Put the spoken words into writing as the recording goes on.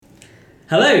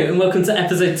Hello and welcome to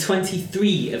episode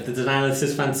 23 of the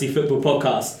Analysis Fantasy Football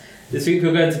Podcast. This week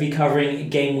we're going to be covering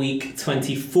game week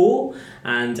 24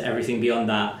 and everything beyond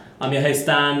that. I'm your host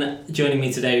Dan. Joining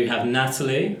me today we have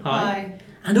Natalie. Hi.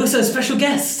 And also a special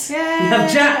guest. Yay. We have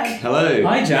Jack. Hello.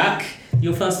 Hi Jack.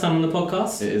 Your first time on the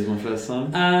podcast? It is my first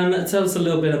time. Tell us a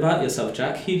little bit about yourself,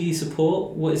 Jack. Who do you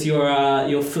support? What is your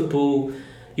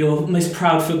most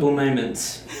proud football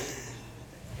moment?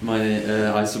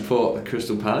 I support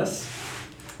Crystal Palace.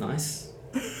 Nice.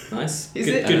 Is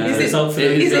Good it result for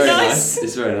them. Is it nice?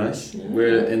 It's very nice. Yeah.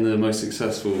 We're in the most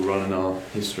successful run in our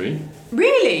history.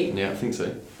 Really? Yeah, I think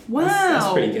so. Wow.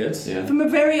 That's pretty good. Yeah. From a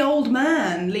very old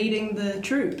man leading the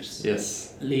troops.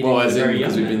 Yes. Leading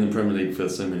because we've been in the Premier League for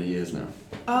so many years now.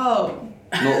 Oh.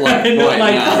 Not like Not right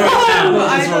like now. right now.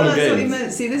 I That's thought that's what he games.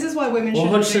 meant. See, this is why women Well,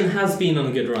 should Hodgson has been on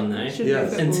a good run though.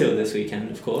 Yes. Until this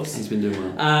weekend, of course. He's been doing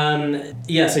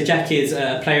well. So Jack is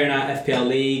a player in our FPL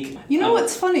league. You know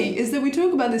what's funny is that we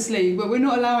talk about this league, but we're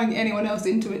not allowing anyone else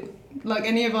into it. Like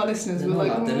any of our listeners, They're we're not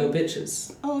like, allowed, they're little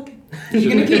bitches. oh, okay.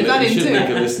 You're going to keep that in too. We should make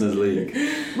a too. listeners' league.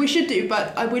 We should do,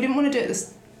 but we didn't want to do it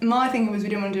this. My thinking was we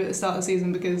didn't want to do it at the start of the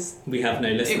season because We have no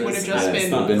listeners. it would have just been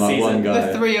like one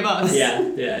guy. the three of us. Yeah,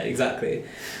 exactly.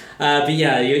 But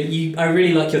yeah, I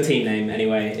really like your team name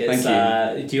anyway. It's,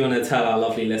 Thank you. Do you want to tell our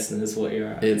lovely listeners what you're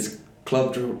at? It's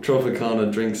Club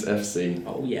Tropicana Drinks FC.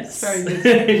 Oh yes, It's very good.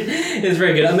 It's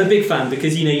very good. I'm a big fan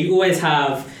because you always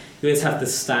have the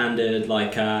standard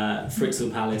like Crystal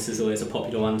Palace is always a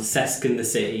popular one. Cesc in the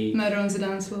City. Murder on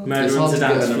Zidane's floor. It's hard to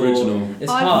get an original.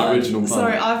 It's hard. Original pun.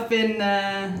 Sorry, I've been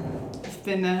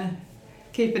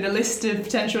keeping a list of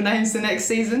potential names for next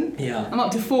season. Yeah. I'm up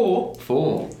to 4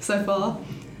 so far.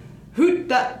 Who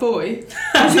that boy?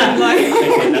 As in, like,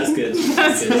 Okay, that's good.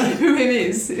 That's good. who him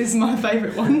is my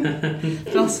favourite one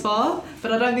thus far.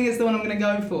 But I don't think it's the one I'm going to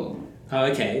go for. Oh,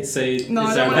 okay. So No, is I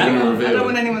there don't, a want better anyone, one? I don't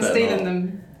want anyone Better stealing not.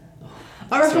 them.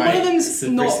 I That's reckon one of right. them's It's a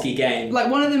not risky game. like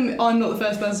one of them. I'm not the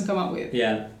first person to come up with.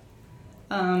 Yeah.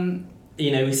 Um,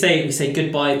 We say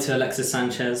goodbye to Alexis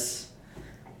Sanchez,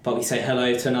 but we say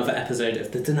hello to another episode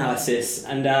of the Analysis,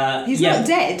 and he's not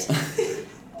dead.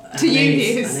 To you,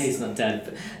 he is. I know he's not dead,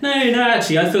 but no.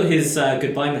 Actually, I thought his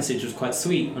goodbye message was quite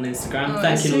sweet on Instagram,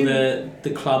 thanking all the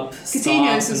club Coutinho's staff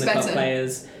and was the club better.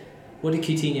 players. What did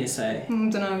Coutinho say? I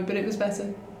don't know, but it was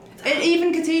better.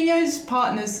 Even Coutinho's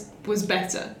partners was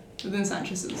better than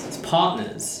Sanchez's. It's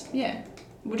partners. Yeah.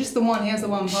 Well, just the one. He has the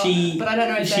one partner. But I don't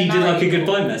know if she they're did like a married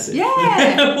goodbye or... message.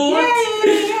 Yeah. What?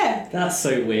 Yeah. That's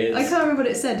so weird. I can't remember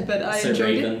what it said, but I so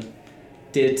enjoyed Raven. it.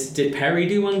 Did Perry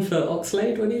do one for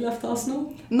Oxlade when he left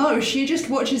Arsenal? No, she just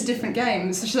watches different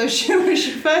games. So she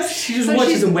first... She just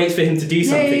watches and waits for him to do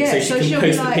something so she can she'll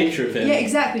post be like, a picture of him. Yeah,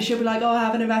 exactly. She'll be like, oh,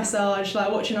 having a massage,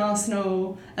 like watching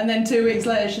Arsenal. And then 2 weeks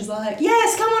later, she's like,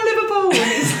 yes, come on, Liverpool.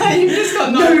 And it's like, you've just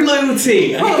got no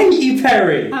loyalty. I hate you,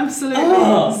 Perry.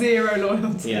 Absolutely zero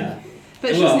loyalty. Yeah.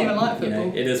 But she doesn't even like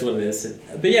football. It is what it is.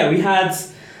 But yeah, we had...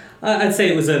 I'd say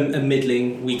it was a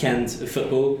middling weekend of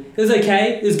football. It was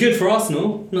okay. It was good for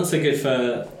Arsenal. Not so good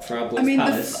for our boys. I mean,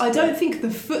 Palace. I don't think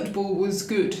the football was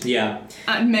good. Yeah.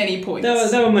 At many points.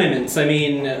 There were moments. I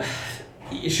mean,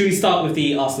 should we start with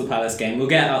the Arsenal Palace game? We'll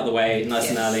get it out of the way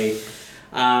nice and early.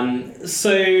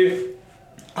 So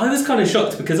I was kind of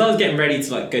shocked because I was getting ready to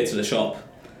go to the shop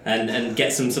and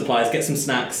get some supplies, get some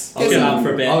snacks. I'll get out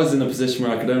for a bit. I was in a position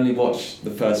where I could only watch the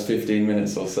first 15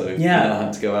 minutes or so. Yeah. And then I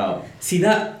had to go out. See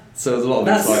that? So there's a lot of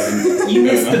excitement. You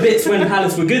missed the bits when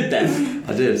Palace were good then.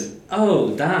 I did.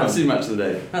 Oh, damn. I've seen match of the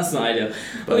day. That's not ideal.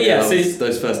 But yeah, so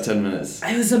those first 10 minutes.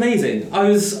 it was amazing.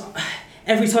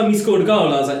 Every time he scored a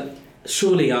goal, I was like,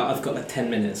 surely I've got 10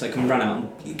 minutes. I can run out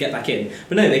and get back in.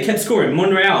 But no, they kept scoring.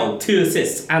 Monreal, 2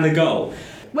 assists and a goal.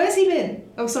 Where's he been?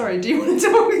 Oh, sorry. Do you want to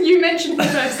talk? You mentioned him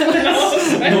first.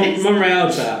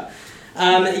 Monreal chat.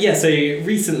 So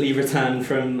recently returned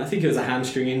from, I think it was a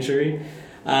hamstring injury.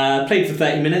 Played for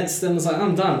 30 minutes, then was like,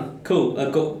 I'm done. Cool.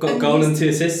 I've got a goal and 2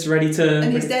 assists ready to.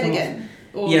 And he's dead again.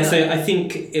 Yeah, so I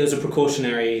think it was a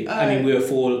precautionary. I mean, we were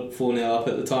 4-0 up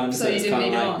at the time, so you it's didn't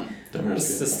kind need of it like on.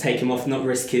 let's just take him off, not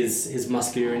risk his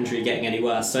muscular injury getting any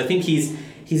worse. So I think he's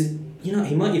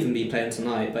he might even be playing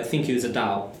tonight, but I think he was a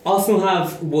doubt. Arsenal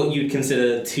have what you'd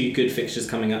consider 2 good fixtures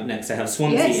coming up next. They have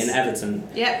Swansea and Everton.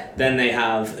 Yep. Then they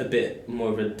have a bit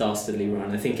more of a dastardly run.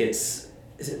 I think is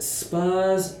it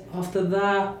Spurs after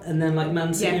that, and then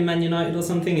Man City and Man United or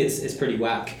something. It's pretty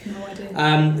whack. No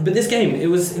idea. But this game, it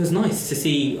was nice to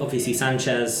see. Obviously,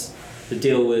 Sanchez, the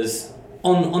deal was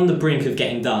on the brink of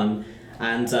getting done,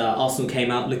 and Arsenal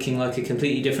came out looking like a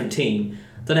completely different team.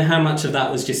 Don't know how much of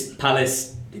that was just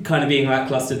Palace kind of being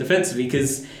lacklustre defensively,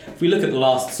 because if we look at the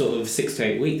last sort of 6 to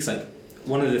 8 weeks,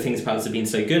 one of the things Palace have been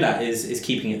so good at is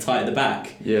keeping it tight at the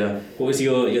back. Yeah. What was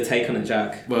your take on it,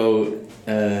 Jack? Well,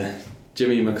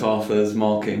 Jimmy MacArthur's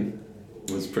marking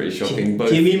was pretty shocking.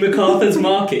 Jimmy MacArthur's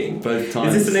marking? Both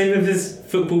times. Is this the name of his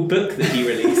football book that he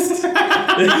released?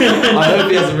 I hope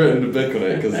he hasn't written a book on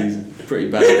it because he's pretty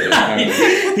bad at it,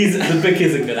 apparently. The book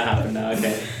isn't going to happen now,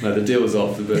 okay. No, the deal's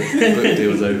off. The book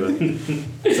deal's over.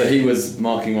 So he was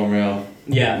marking Monreal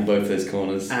in both those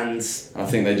corners. And I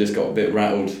think they just got a bit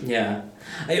rattled. Yeah.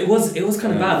 It was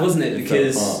kind of bad, wasn't it?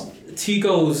 Because 2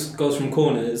 goals from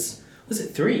corners. Was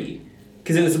it 3?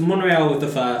 Because it was Monreal with the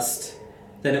first.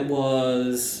 Then it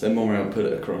was... Then Monreal put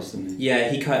it across, didn't he? Yeah,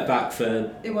 he cut it back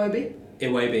for...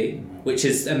 Iwobi, which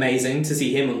is amazing to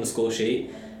see him on the score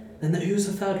sheet. And who was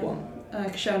the third one?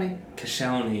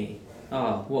 Koscielny.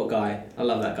 Oh, what a guy. I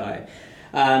love that guy.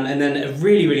 And then a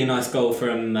really, really nice goal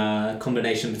from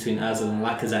combination between Ozil and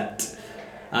Lacazette.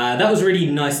 That was really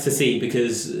nice to see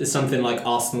because it's something like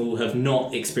Arsenal have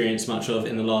not experienced much of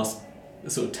in the last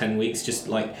sort of 10 weeks. Just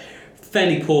like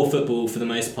fairly poor football for the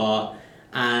most part.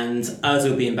 And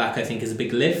Ozil being back, I think, is a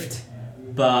big lift.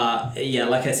 But yeah,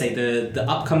 like I say, the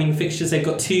upcoming fixtures, they've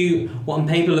got 2 what on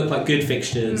paper look like good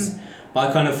fixtures. But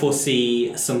I kind of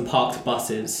foresee some parked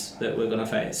buses that we're going to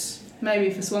face. Maybe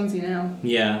for Swansea now.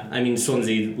 Yeah, I mean,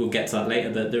 Swansea, we'll get to that later,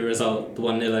 but the result, the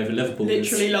 1-0 over Liverpool,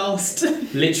 literally last.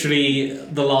 Literally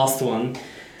the last one.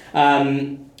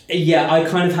 Yeah, I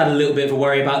kind of had a little bit of a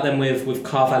worry about them with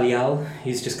Carvalhal.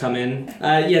 He's just come in.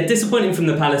 Yeah, disappointing from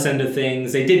the Palace end of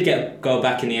things. They did get a goal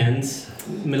back in the end.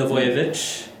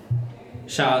 Milivojevic.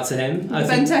 Shout out to him.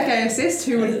 Benteke assist,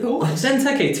 who would have thought?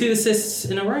 Benteke, 2 assists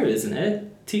in a row, isn't it?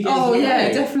 2 games in a row.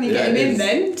 Definitely get him in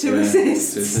then. 2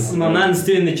 assists. My man's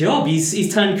doing the job.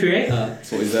 He's turned creator.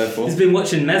 That's what he's there for. He's been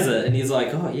watching Meza and he's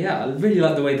like, oh yeah, I really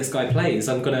like the way this guy plays.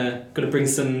 I'm gonna bring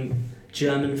some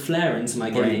German flair into my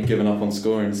game. Given up on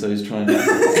scoring, so he's trying to.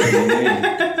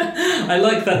 I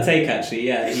like that take actually.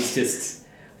 Yeah, he's just.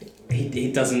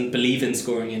 He doesn't believe in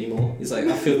scoring anymore. He's like,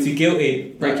 I feel too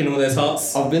guilty breaking all those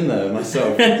hearts. I've been there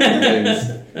myself in games,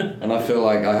 and I feel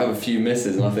like I have a few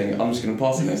misses, and I think I'm just going to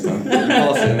pass it next time.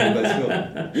 Pass it and they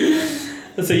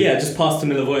score. So yeah, just pass to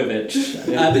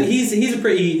Milivojevic. But he's a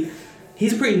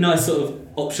pretty nice sort of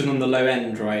option on the low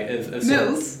end, right? Of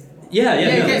Mills. Yeah,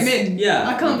 get him in. Yeah.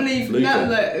 I can't believe now.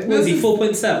 Like, what is he,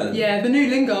 4.7? Yeah, the new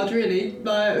Lingard, really.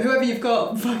 Like, whoever you've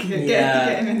got, fuck it,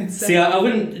 get him in instead. See, I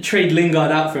wouldn't trade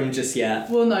Lingard out for him just yet.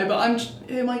 Well, no, but I've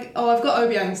got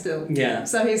Obiang still. Yeah.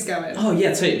 So he's going. Oh,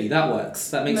 yeah, totally. That works.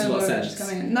 That makes a lot of sense.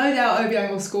 No doubt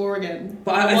Obiang will score again.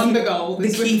 But I won think the goal. The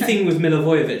key thing with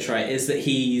Milivojevic, right, is that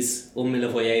or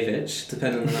Milivojevic,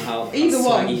 depending on how either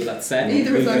one. You like to say.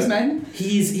 Either of those men.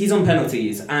 He's on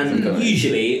penalties, and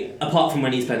usually, apart from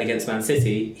when he's playing against Man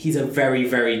City, he's a very,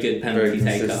 very good penalty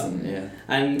taker. Yeah.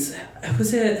 And who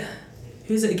was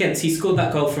it against? He scored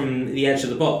that goal from the edge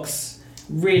of the box.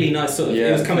 Really nice sort of.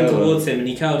 It was coming towards him, and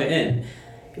he curled it in.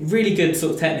 Really good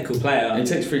sort of technical player. And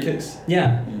he takes free kicks.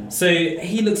 Yeah. So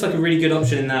he looks like a really good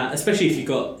option in that, especially if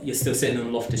you're still sitting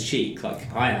on Loftus Cheek,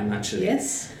 like I am actually.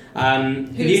 Yes.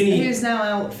 Who's now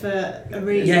out for a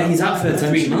reason? Yeah, he's out for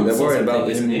 3 months. They're worried about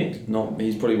him.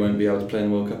 He probably won't be able to play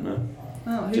in the World Cup now.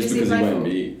 Oh, who just does because he he won't for?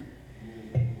 be.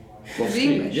 Is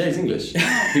he English? Yeah, he's English.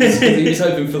 he was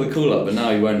hoping for the call up, but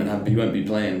now he won't be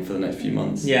playing for the next few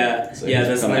months. Yeah, so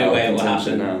there's no way it will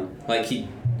happen now. Like he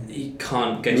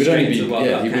can't go straight into the World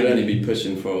Cup. He would only be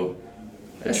pushing for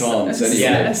a chance anyway.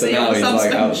 Yeah. So now he's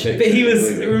like out of shape. But he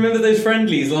was. Remember those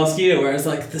friendlies last year where it's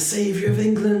like the saviour of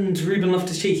England, Ruben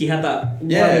Loftus-Cheek. He had that.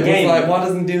 Yeah, it was like, why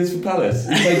doesn't he do this for Palace?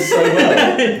 He played so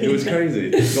well. It was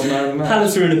crazy. He got man of the match.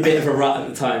 Palace were in a bit of a rut at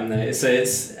the time though, so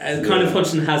it's kind of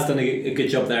Hodgson has done a good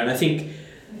job there, and I think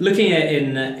looking at it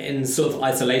in sort of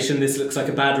isolation, this looks like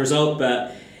a bad result,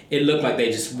 but it looked like they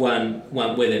just weren't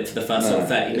with it for the first sort of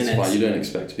 30 minutes. It's fine. You don't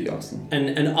expect to beat Arsenal.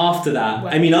 And after that,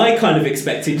 I mean, I kind of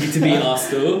expected you to beat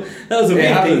Arsenal. That was a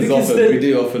weird thing. We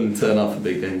do often turn up for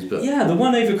big games, but yeah, the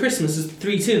one over Christmas was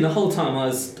 3-2, and the whole time I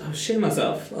was shitting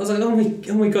myself. I was like, oh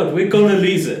my god, we're gonna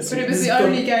lose it. But it was the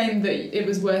only game that it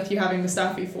was worth you having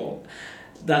Mustafi for.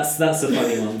 That's a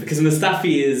funny one because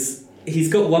Mustafi he's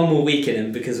got one more week in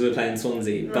him because we're playing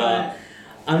Swansea, right. But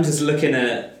I'm just looking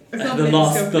at the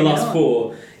last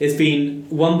 4. It's been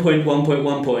 1 point, 1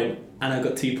 point, and I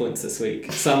got 2 points this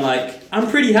week. So I'm like, I'm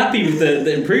pretty happy with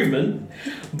the improvement,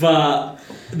 but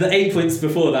the 8 points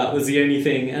before that was the only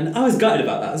thing, and I was gutted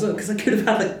about that as well because I could have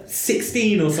had like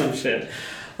 16 or some shit.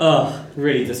 Oh,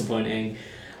 really disappointing.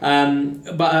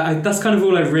 But that's kind of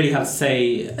all I really have to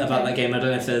say about that game. I don't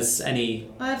know if there's any.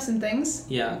 I have some things.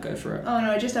 Yeah, go for it. Oh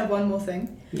no, I just have one more thing.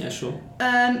 Yeah, sure.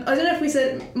 I don't know if we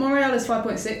said Monreal is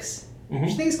 5.6. Mm-hmm.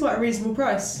 Which I think is quite a reasonable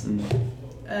price.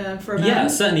 for a man. Yeah,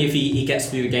 certainly if he gets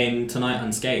through the game tonight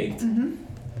unscathed.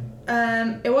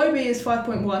 Iwobi is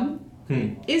 5.1.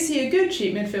 Is he a good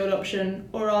cheap midfield option,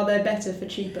 or are there better for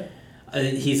cheaper?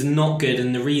 He's not good,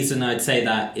 and the reason I'd say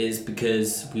that is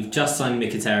because we've just signed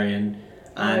Mkhitaryan,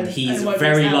 and he's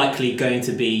very likely going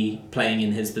to be playing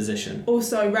in his position.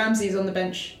 Also, Ramsey's on the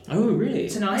bench. Oh, really?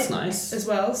 Tonight. That's nice. As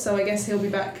well, so I guess he'll be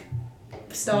back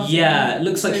starting. Yeah, it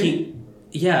looks like soon.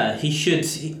 he should.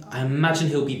 I imagine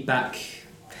he'll be back.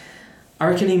 I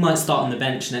reckon he might start on the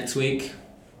bench next week.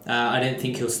 I don't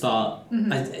think he'll start.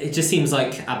 It just seems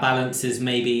like our balance is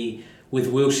maybe with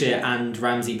Wilshere and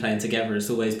Ramsey playing together has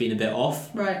always been a bit off.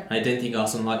 Right. I don't think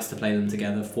Arsenal likes to play them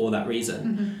together for that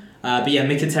reason. But yeah,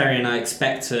 Mkhitaryan, I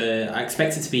expect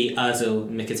it to be Ozil,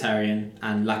 Mkhitaryan,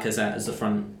 and Lacazette as the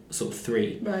front sort of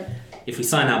three. Right. If we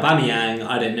sign Aubameyang,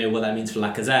 I don't know what that means for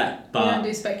Lacazette, but We don't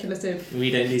do speculative.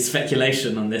 we don't do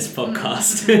speculation on this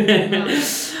podcast.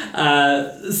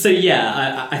 No. So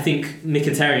yeah, I think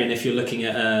Mkhitaryan, if you're looking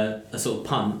at a sort of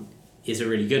punt, is a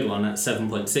really good one at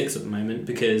 7.6 at the moment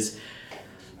because,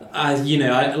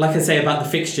 like I say about the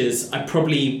fixtures, I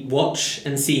probably watch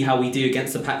and see how we do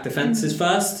against the packed defences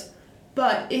first.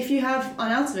 But if you have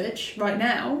Arnautovic right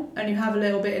now and you have a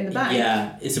little bit in the bank,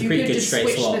 Yeah, it's a pretty good straight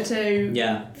switch swap. the two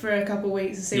Yeah. for a couple of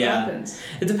weeks and see what happens.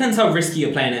 It depends how risky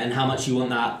you're playing it and how much you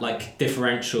want that like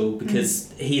differential because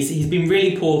he's been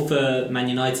really poor for Man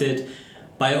United,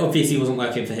 but it obviously wasn't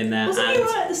working for him there. Wasn't he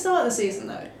right at the start of the season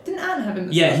though? Didn't Ant have him at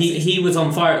the start of the season? he was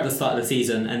on fire at the start of the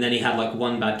season and then he had like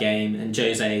one bad game and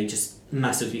Jose just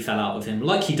massively fell out with him,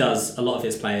 like he does a lot of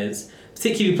his players.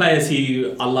 Particularly players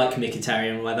who are like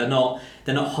Mkhitaryan, where they're not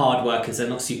hard workers, they're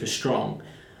not super strong.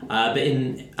 But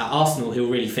at Arsenal, he'll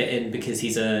really fit in because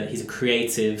he's a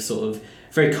creative, sort of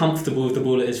very comfortable with the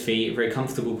ball at his feet, very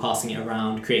comfortable passing it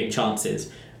around, creating chances,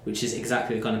 which is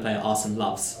exactly the kind of player Arsenal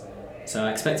loves. So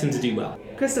I expect him to do well.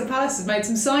 Crystal Palace has made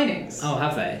some signings. Oh,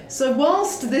 have they? So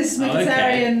whilst this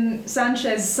Mkhitaryan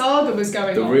Sanchez saga was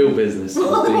going on, The real business.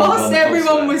 whilst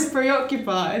everyone was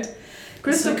preoccupied,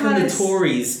 Crystal It's like when the Palace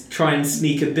Tories try and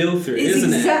sneak a bill through, is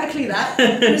isn't exactly that.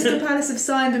 Crystal Palace have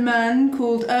signed a man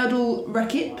called Erdal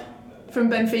Rakip from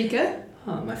Benfica, it?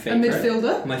 Oh, my a favourite.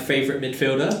 midfielder. My favourite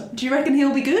midfielder. Do you reckon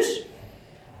he'll be good?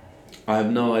 I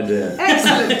have no idea.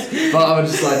 Excellent. But I would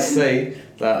just like to say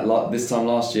that this time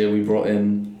last year we brought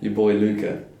in your boy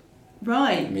Luca.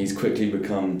 Right. And he's quickly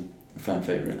become a fan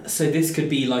favourite. So this could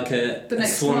be like a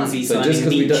next Swansea So signing. just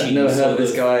because we Michi never heard sort of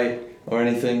this guy or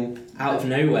anything, out of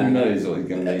nowhere. who knows what he's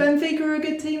going to be. Benfica are a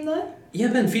good team though. Yeah,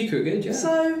 Benfica are good, yeah.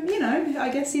 So, I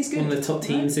guess he's good. One of the top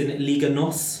teams in Liga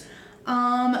NOS.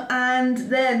 And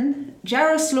then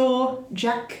Jaroslaw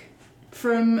Jack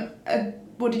from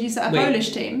what did you say? A Wait. Polish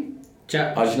team.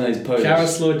 I just know he's Polish.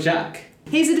 Jaroslaw Jack.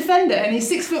 He's a defender and he's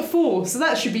 6'4", so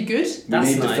that should be good. We That's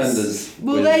need nice. defenders.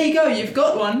 Well, with there you go. You've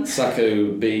got one.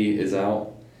 Sacco B is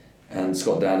out and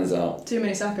Scott Dan is out. Too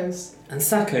many Sackos. And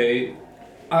Sacco,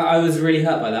 I was really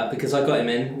hurt by that because I got him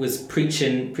in, was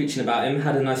preaching about him,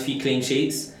 had a nice few clean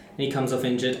sheets, and he comes off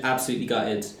injured, absolutely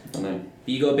gutted. I know. But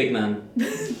you got a big man.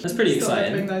 That's pretty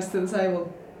Started bring exciting. those to the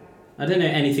table. I don't know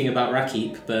anything about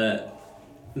Rakip, but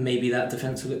maybe that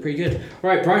defence will look pretty good.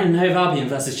 Right, Brighton and Hove Albion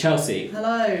versus Chelsea.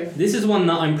 Hello. This is one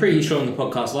that I'm pretty sure on the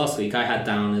podcast last week I had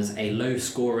down as a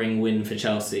low-scoring win for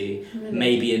Chelsea, Really?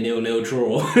 maybe a 0-0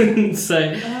 draw. So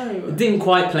it No. didn't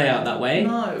quite play out that way.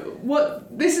 No.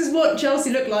 This is what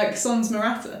Chelsea looked like sans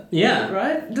Morata. Yeah.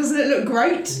 Right? Doesn't it look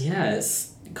great? Yeah,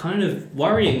 it's kind of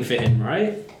worrying for him,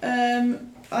 right?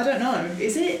 I don't know.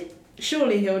 Is it?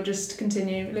 Surely he'll just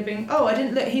continue living. Oh, I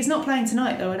didn't look. He's not playing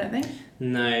tonight though, I don't think.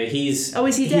 No, he's Oh,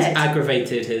 is he dead? He's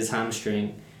aggravated his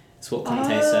hamstring. That's what Conte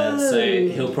said. So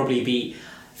he'll probably be.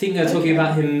 I think they're talking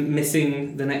about him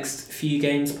missing the next few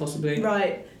games, possibly.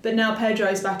 Right. But now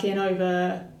Pedro's back in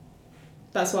over.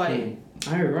 That's why.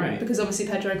 Oh right. Because obviously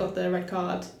Pedro got the red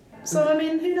card. So I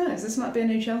mean, who knows? This might be a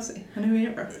new Chelsea, a new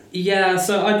era. Yeah,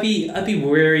 so I'd be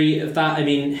wary of that. I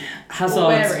mean, Hazard. Or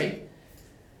wary.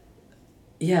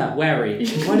 Yeah, wary.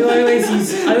 Why do I always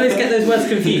use? I always get those words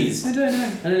confused. I don't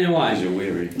know. I don't know why. Because you're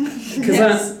weary. Because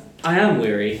Yes. I am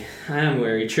weary. I am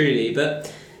weary, truly.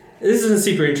 But this is a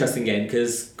super interesting game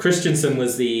because Christensen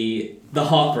was the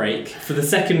heartbreak for the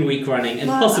second week running, and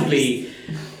Wow, possibly.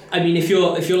 I mean, if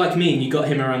you're like me and you got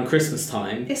him around Christmas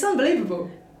time, It's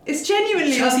unbelievable. It's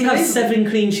genuinely Chelsea unbelievable. have 7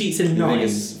 clean sheets in You think 9.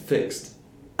 it's fixed?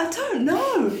 I don't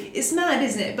know. It's mad,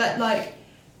 isn't it? But like,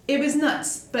 it was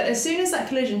nuts. But as soon as that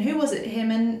collision, who was it? Him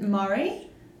and Murray?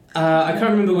 I can't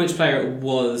remember which player it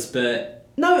was, but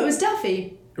No, it was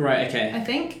Duffy, right, okay. I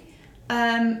think.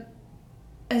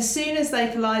 as soon as they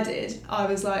collided, I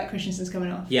was like, Christensen's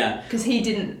coming off. Yeah. Because he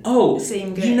didn't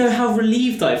seem good. You know how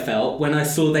relieved I felt when I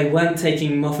saw they weren't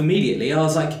taking him off immediately? I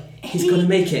was like, he's going to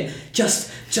make it.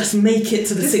 Just make it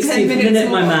to the 60th minute,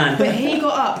 my man. But he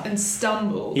got up and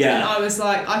stumbled. Yeah. And I was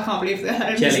like, I can't believe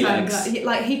that. Jelly legs.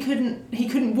 Like he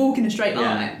couldn't walk in a straight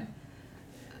line.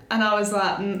 And I was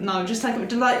like, no, just take him.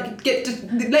 Get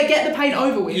the pain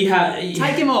over with.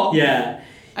 Take him off. Yeah.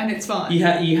 And it's fine.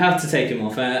 You have to take him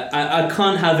off. I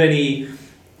can't have any.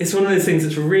 It's one of those things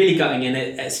that's really gutting, and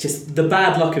it's just the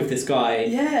bad luck of this guy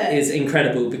is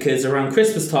incredible, because around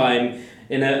Christmas time,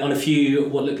 on a few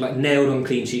what looked like nailed-on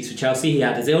clean sheets for Chelsea, he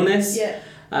had his illness. Yeah.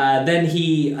 Then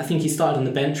I think he started on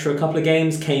the bench for a couple of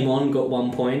games, came on, got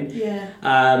 1 point. Yeah.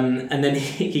 And then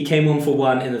he came on for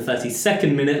one in the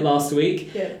 32nd minute last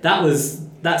week. Yeah.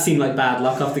 That seemed like bad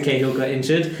luck after Cahill got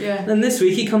injured. Yeah. And this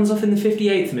week he comes off in the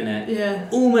 58th minute. Yeah.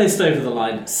 Almost over the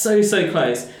line. So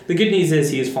close. The good news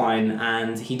is he is fine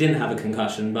and he didn't have a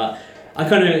concussion, but I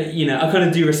kind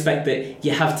of do respect that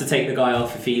you have to take the guy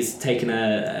off if he's taken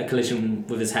a collision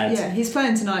with his head. Yeah, he's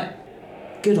playing tonight.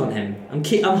 Good on him.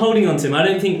 I'm holding on to him. I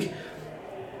don't think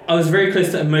I was very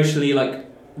close to emotionally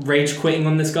rage quitting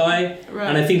on this guy, right.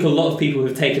 And I think a lot of people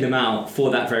have taken him out for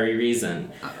that very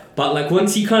reason. But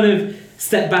once you kind of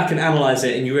step back and analyse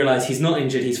it and you realise he's not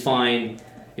injured, he's fine.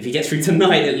 If he gets through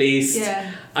tonight at least,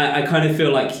 I kind of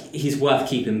feel like he's worth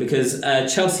keeping, because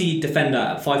Chelsea defender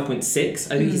at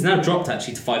 5.6, I think he's now dropped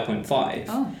actually to 5.5.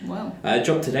 Oh, wow.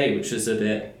 Dropped today, which was a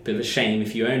bit of a shame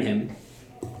if you own him.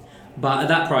 But at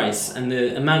that price and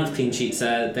the amount of clean sheets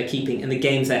they're keeping and the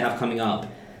games they have coming up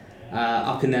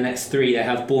in their next 3, they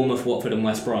have Bournemouth, Watford and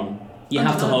West Brom. You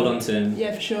have to hold on to him.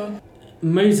 Yeah, for sure.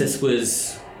 Moses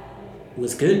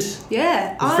was good.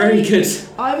 Yeah. Very good.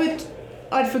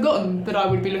 I'd forgotten that I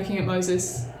would be looking at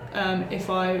Moses if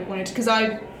I wanted to, because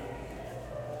I'm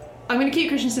going to keep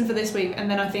Christensen for this week and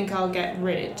then I think I'll get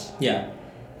rid. Yeah.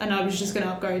 And I was just going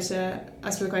to upgrade to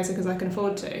Aspilicueta because I can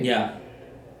afford to. Yeah.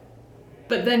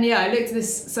 But then, I looked at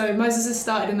this. So Moses has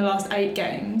started in the last 8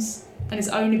 games and it's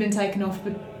only been taken off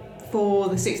for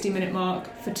the 60-minute mark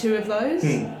for 2 of those.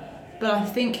 But I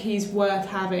think he's worth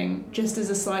having just as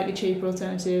a slightly cheaper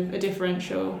alternative, a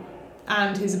differential,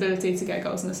 and his ability to get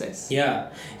goals and assists. Yeah,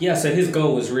 so his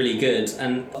goal was really good.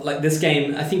 And this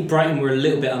game, I think Brighton were a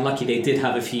little bit unlucky. They did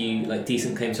have a few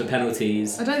decent claims for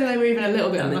penalties. I don't think they were even a little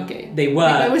bit unlucky. They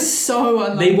were. They were so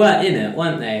unlucky. They were in it,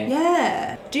 weren't they?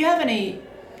 Yeah. Do you have any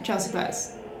Chelsea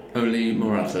players? Only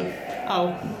Morata.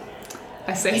 Oh,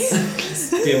 I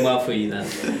see. Doing well for you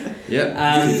then.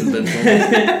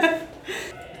 Yep.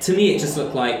 To me, it just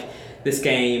looked like this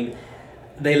game,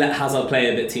 they let Hazard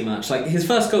play a bit too much. His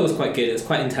first goal was quite good, it was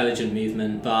quite intelligent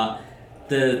movement, but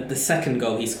the second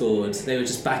goal he scored, they were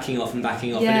just backing off. And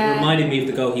it reminded me of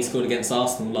the goal he scored against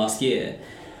Arsenal last year,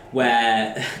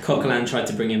 where Coquelin tried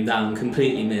to bring him down,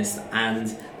 completely missed,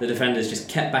 and the defenders just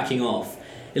kept backing off.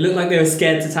 It looked like they were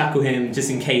scared to tackle him just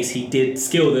in case he did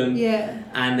skill them. Yeah.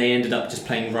 And they ended up just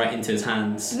playing right into his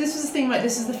hands. So this was the thing,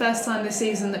 this is the first time this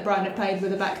season that Brighton have played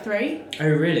with a back 3. Oh,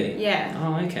 really? Yeah.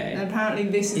 Oh, okay. And apparently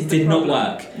this is It the did problem.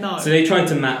 not work. No. So they tried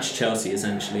to match Chelsea,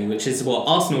 essentially, which is what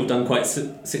Arsenal have done quite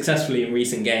successfully in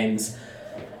recent games.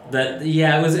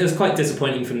 It was quite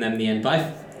disappointing from them in the end.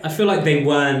 But I feel like they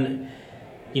weren't...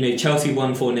 Chelsea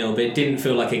won 4-0, but it didn't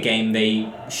feel like a game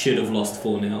they should have lost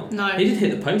 4-0. No. They did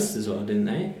hit the post as well, didn't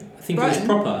they? I think Brighton? it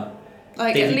was proper.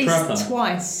 At least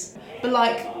twice.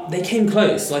 But they came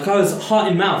close. I was heart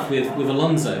in mouth with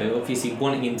Alonso, obviously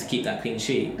wanting him to keep that clean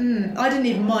sheet. I didn't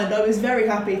even mind. I was very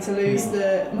happy to lose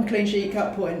my clean sheet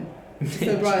cut point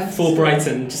for Brighton. For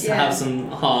Brighton, just to have some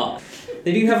heart.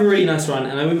 They do have a really nice run,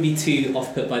 and I wouldn't be too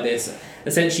off-put by this.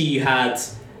 Essentially, you had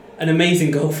an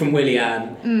amazing goal from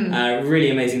Willian, a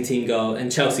really amazing team goal,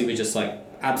 and Chelsea were just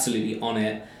absolutely on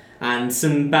it, and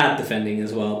some bad defending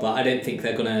as well, but I don't think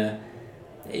they're gonna,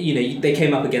 they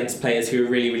came up against players who are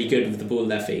really, really good with the ball at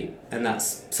their feet, and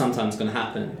that's sometimes gonna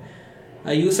happen.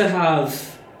 You also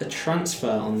have a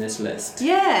transfer on this list.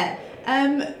 Yeah,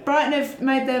 Brighton have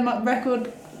made their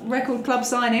record club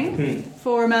signing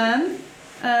for a man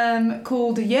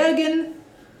called Jürgen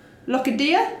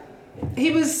Locadia.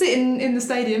 He was sitting in the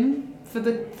stadium for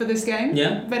this game.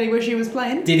 Yeah. Very wish he was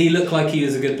playing. Did he look like he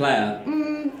was a good player?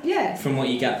 Yeah. From what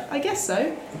you get? I guess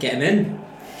so. Get him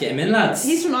in, lads.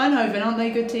 He's from Eindhoven, aren't they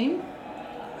a good team?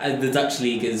 The Dutch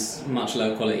league is much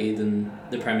lower quality than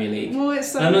the Premier League. Well,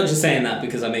 it's I'm not just saying that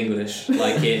because I'm English.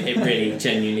 It really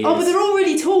genuinely is. Oh, but they're all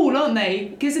really tall, aren't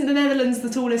they? Isn't the Netherlands the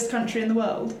tallest country in the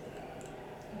world?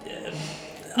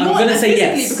 I'm going to say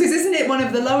yes. Because isn't it one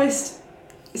of the lowest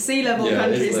sea level Yeah,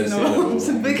 it is countries in low the sea world.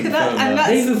 level. Because Confirm and that. that's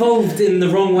They've evolved in the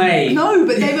wrong way. no,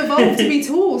 but they've evolved to be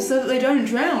tall so that they don't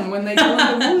drown when they go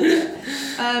underwater.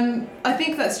 I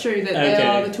think that's true that they Okay.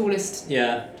 are the tallest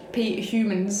Yeah.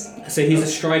 humans. So he's a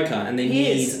striker, and they He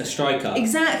need is. a striker.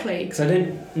 Exactly. Because I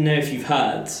don't know if you've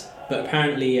heard, but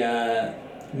apparently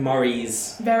Murray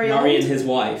Very and old. his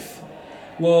wife.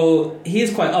 Well, he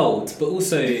is quite old, but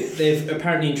also they're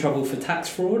apparently in trouble for tax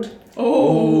fraud.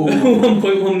 Oh.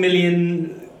 £1.1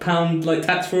 million like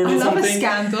tax fraud I or love a something.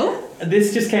 scandal.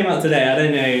 This just came out today. I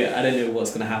don't know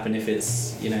what's going to happen if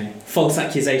it's false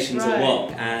accusations Right. or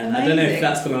what, and I don't know if Amazing.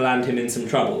 that's going to land him in some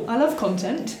trouble. I love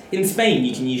content. In Spain,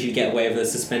 you can usually get away with a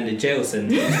suspended jail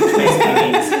sentence. Which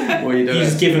basically means What are you doing? you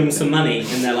just give them some money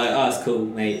and they're like, "Oh, it's cool,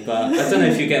 mate." But I don't know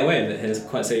if you get away with it here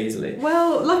quite so easily.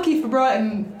 Well, lucky for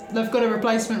Brighton, they've got a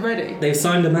replacement ready. They've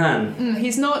signed a man.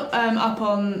 He's not up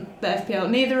on the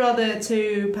FPL. Neither are the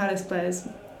two Palace players.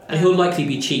 He'll likely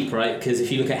be cheap, right? Because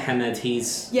if you look at Hamed,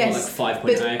 he's Yes, like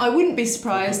 5.0. But I wouldn't be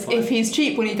surprised 5.5. if he's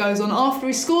cheap when he goes on after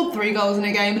he scored 3 goals in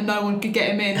a game and no one could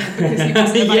get him in because he wasn't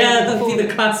available. Yeah, that'd be before.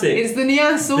 the classic. It's the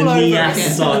Nias all The over Nias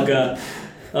again. saga.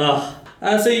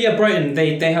 So yeah, Brighton,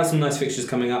 they have some nice fixtures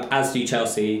coming up, as do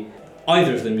Chelsea.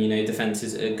 Either of them, defence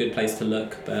is a good place to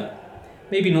look, but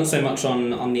maybe not so much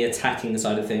on the attacking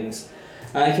side of things.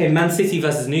 Okay, Man City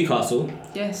versus Newcastle.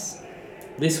 Yes.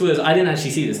 This was, I didn't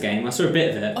actually see this game, I saw a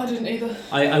bit of it. I didn't either.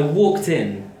 I walked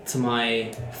in to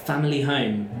my family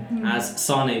home as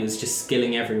Sane was just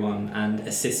skilling everyone and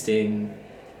assisting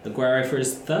Aguero for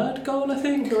his 3rd goal, I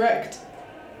think. Correct.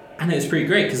 And it was pretty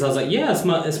great because I was like, yeah,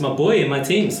 it's my boy in my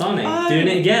team, Sane, doing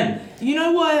it again. You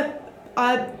know why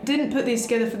I didn't put these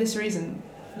together for this reason?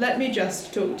 Let me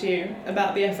just talk to you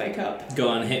about the FA Cup. Go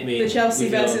on, hit me. The Chelsea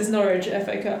with your- versus Norwich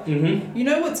FA Cup. Mm-hmm. You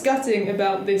know what's gutting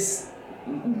about this,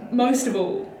 most of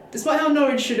all, despite how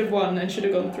Norwich should have won and should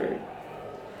have gone through.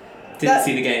 Didn't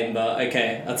see the game, but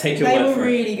okay, I'll take your They word were for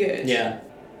really good. it. Yeah.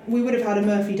 We would have had a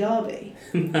Murphy derby.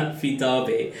 Murphy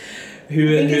Derby.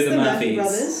 Who I think are it's the the Murphy Murphys?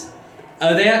 brothers. Oh,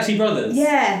 are they actually brothers?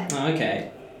 Yeah. Oh, okay.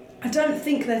 I don't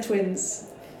think they're twins,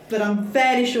 but I'm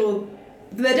fairly sure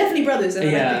they're definitely brothers, and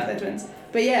I Yeah. don't think they're twins.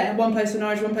 But yeah, one plays for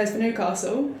Norwich, one plays for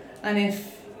Newcastle, and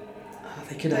if Oh,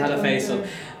 they could have had they'd a gone face through- off.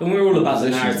 And we're all about the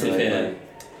Positions narrative do they here.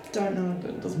 don't know.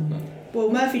 It doesn't matter. Well,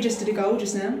 Murphy just did a goal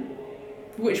just now.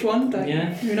 Which one? Don't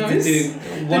Yeah. Who knows? One of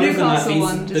the Newcastle Murphys,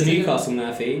 one the just did a- Newcastle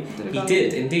Murphy, did a he goal.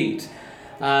 did indeed.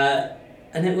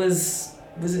 And it was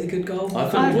it a good goal? I I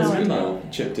thought have it no was idea. well.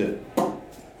 Chipped it.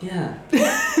 Yeah.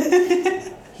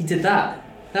 He did that.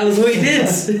 That was what he did.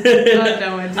 I have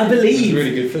no idea. I It was a believe.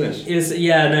 really good finish. It was,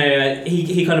 yeah, no,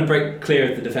 he kind of broke clear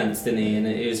of the defence, didn't he? And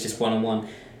it was just 1-on-1.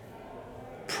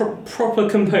 Proper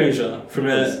composure from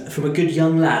a good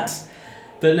young lad.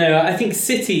 But no, I think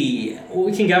City, what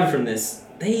we can gather from this,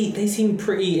 they seem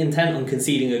pretty intent on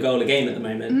conceding a goal a game at the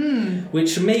moment,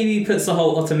 which maybe puts the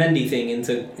whole Otamendi thing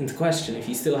into question if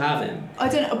you still have him. I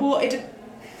don't know. Well,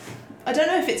 I don't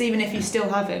know if it's even if you still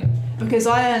have him, because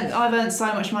I've earned so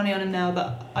much money on him now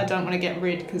that I don't want to get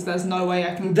rid, because there's no way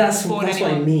I can That's afford what I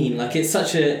anyone. mean. Like it's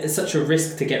such a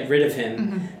risk to get rid of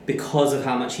him because of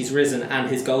how much he's risen and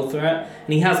his goal threat,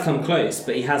 and he has come close,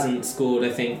 but he hasn't scored. I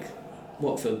think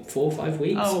for 4 or 5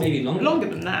 weeks, maybe longer. Longer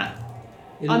than that.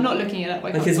 I'm not looking it up.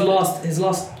 Like his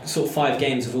last sort of 5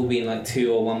 games have all been like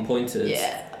 2 or 1 pointers.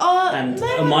 Yeah. And they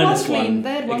a had minus one one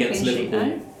They had one against clean sheet,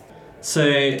 Liverpool. no?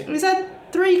 So He's had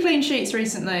 3 clean sheets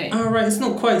recently. oh right, it's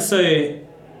not quite so.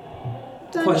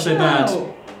 Don't quite so shout.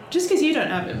 bad. Just because you don't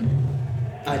have him.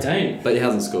 I don't. But he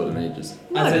hasn't scored in ages.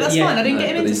 No, I but don't- that's yeah, fine. I didn't No,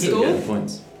 get him but in to he's still score. getting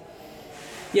points.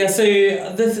 Yeah. So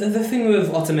the thing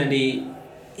with Otamendi,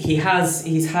 he's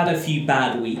had a few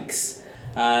bad weeks.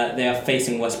 They are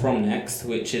facing West Brom next,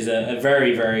 which is a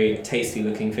very, very tasty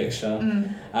looking fixture.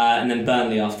 And then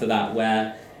Burnley after that,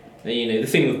 where, the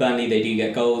thing with Burnley, they do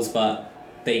get goals, but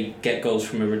they get goals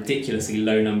from a ridiculously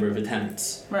low number of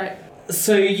attempts. Right.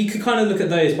 So you could kind of look at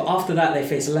those, but after that they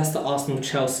face Leicester, Arsenal,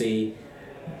 Chelsea,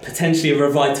 potentially a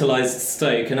revitalised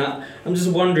Stoke, and I'm just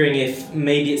wondering if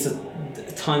maybe it's a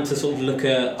time to sort of look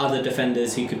at other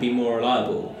defenders who could be more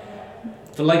reliable.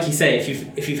 But like you say,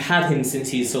 if you've had him since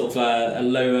he's sort of a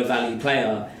lower value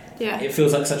player, Yeah. it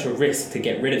feels like such a risk to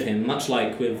get rid of him, much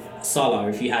like with Salah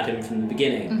if you had him from the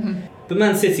beginning. But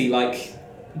Man City, like,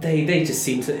 they just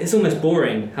seem to... It's almost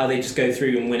boring how they just go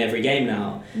through and win every game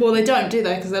now. Well, they don't, do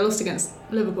they? Because they lost against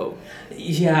Liverpool.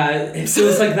 Yeah, it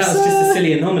feels like that was just a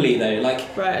silly anomaly though. Like,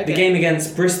 Right, the okay. game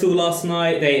against Bristol last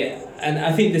night, and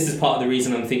I think this is part of the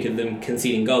reason I'm thinking of them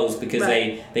conceding goals, because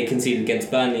Right. they conceded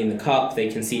against Burnley in the Cup, they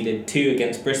conceded 2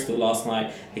 against Bristol last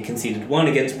night, they conceded 1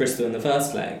 against Bristol in the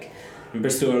first leg, and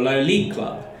Bristol are a low league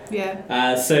club.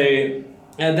 Yeah. So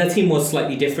Their team was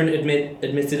slightly different,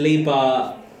 admittedly,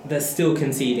 but they're still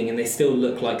conceding and they still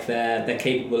look like they're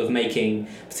capable of making,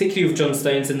 particularly with John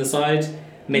Stones in the side,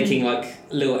 making like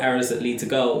little errors that lead to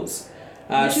goals.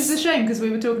 Which is a shame because we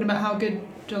were talking about how good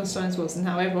John Stones was and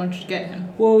how everyone should get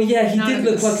him. Well, yeah, he None did of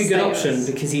look it's like a good status.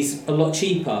 option because he's a lot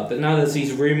cheaper, but now there's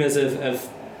these rumours of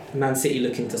Man City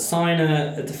looking to sign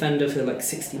a defender for like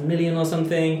 60 million or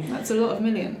something. That's a lot of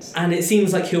millions. And it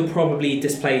seems like he'll probably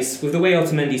displace, with the way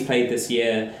Otamendi's played this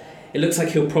year, it looks like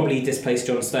he'll probably displace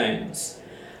John Stones.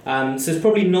 So it's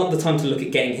probably not the time to look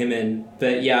at getting him in.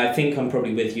 But yeah, I think I'm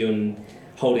probably with you on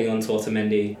holding on to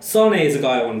Otamendi. Sane is a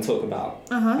guy I want to talk about.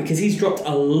 Because he's dropped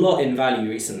a lot in value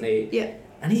recently. Yeah.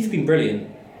 And he's been brilliant.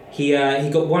 He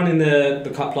got one in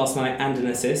the cup last night and an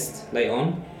assist late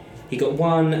on. He got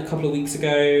one a couple of weeks ago.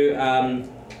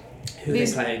 Who are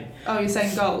they playing? Oh, you're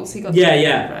saying goals? He got.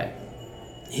 Yeah. Right.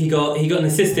 He got an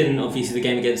assist in obviously the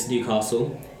game against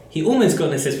Newcastle. He almost got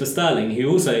an assist for Sterling, who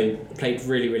also played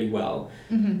really, really well.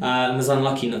 And was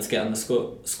unlucky not to get on the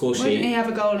score sheet. Why didn't he have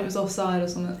a goal and it was offside or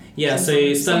something? Yeah,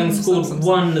 so Sterling scored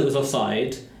one that was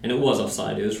offside, and it was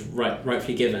offside. It was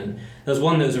rightfully given. There was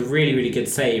one that was a really, really good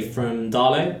save from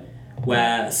Darlow,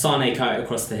 where Sane cut it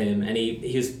across to him, and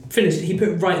he was finished. He put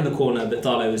it right in the corner, but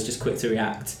Darlow was just quick to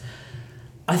react.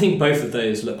 I think both of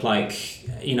those look like,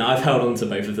 I've held on to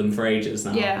both of them for ages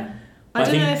now. Yeah. I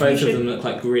think both of them look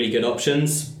like really good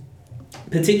options,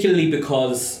 particularly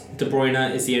because De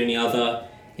Bruyne is the only other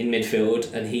in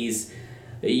midfield, and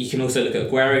you can also look at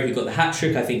Aguero, who got the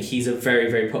hat-trick. I think he's a very,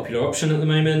 very popular option at the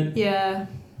moment. Yeah.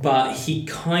 But he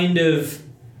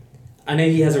I know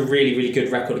he has a really, really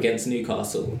good record against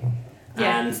Newcastle.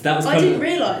 Yeah. And that was I didn't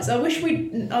realise. I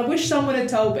wish someone had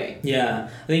told me. Yeah.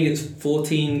 I think it's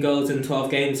 14 goals in 12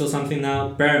 games or something now.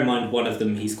 Bear in mind, one of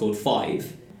them he scored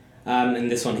 5. And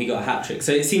this one he got a hat-trick.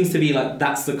 So it seems to be like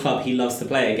that's the club he loves to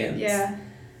play against. Yeah.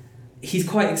 He's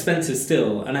quite expensive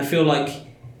still, and I feel like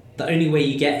the only way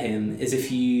you get him is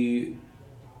if you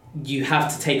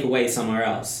have to take away somewhere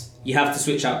else. You have to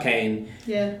switch out Kane.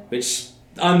 Yeah. Which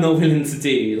I'm not willing to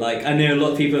do. Like, I know a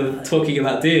lot of people are talking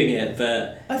about doing it,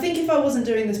 but I think if I wasn't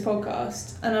doing this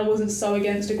podcast and I wasn't so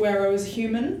against Aguero as a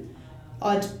human,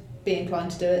 I'd be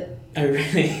inclined to do it. Oh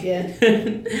really? Yeah.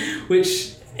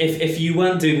 Which, if you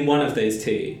weren't doing one of those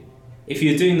two, if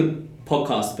you were doing the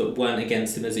podcast but weren't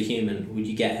against him as a human, would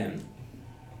you get him?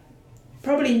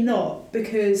 Probably not,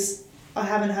 because I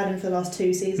haven't had him for the last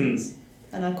 2 seasons.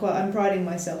 And I'm priding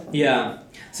myself on Yeah.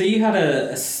 So you had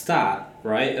a stat,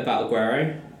 right, about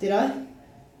Aguero? Did I?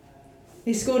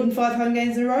 He scored in 5 home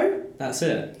games in a row? That's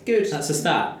it. Good. That's a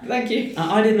stat. Thank you.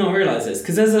 I did not realise this,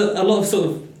 because there's a lot of sort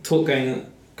of talk going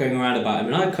around about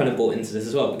him, and I kind of bought into this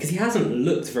as well, because he hasn't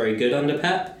looked very good under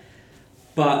Pep,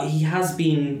 but he has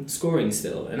been scoring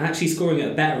still, and actually scoring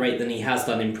at a better rate than he has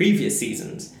done in previous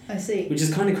seasons. I see. Which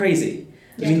is kind of crazy.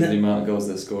 Yeah. I mean, the amount of goals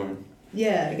they're scoring.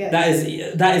 Yeah, I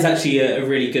guess. That is actually a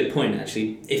really good point,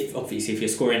 actually. If you're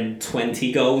scoring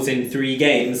 20 goals in 3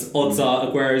 games, odds are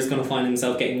Aguero's going to find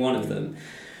himself getting one of them.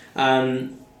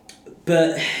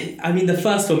 But, I mean, the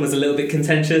first one was a little bit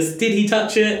contentious. Did he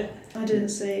touch it? I didn't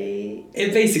see.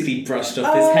 It basically brushed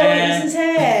off his hair. Oh, it was his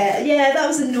hair. Yeah, that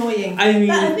was annoying. I mean,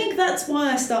 I think that's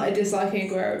why I started disliking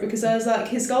Aguero, because I was like,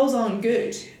 his goals aur't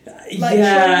good. Like,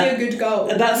 yeah, show me a good goal.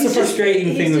 That's He's the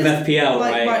frustrating thing with just, FPL,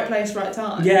 like, right? Right place, right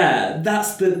time. Yeah,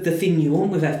 that's the thing you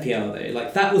want with FPL, though.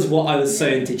 Like, that was what I was so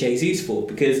into Jesus for,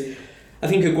 because I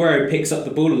think Aguero picks up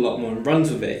the ball a lot more and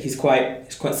runs with it. He's quite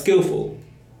skillful.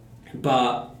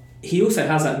 But he also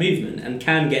has that movement and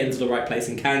can get into the right place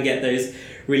and can get those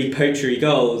really poachery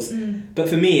goals. But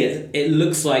for me, it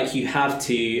looks like you have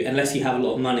to, unless you have a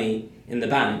lot of money in the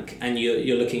bank and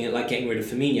you're looking at like getting rid of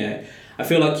Firmino, I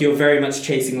feel like you're very much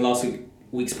chasing last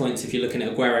week's points if you're looking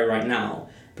at Aguero right now.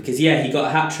 Because yeah, he got a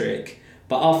hat-trick,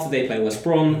 but after they play West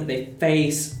Brom, they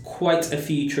face quite a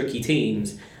few tricky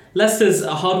teams. Leicester's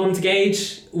a hard one to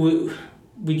gauge. Would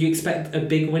you expect a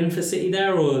big win for City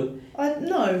there, or?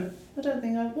 No. I don't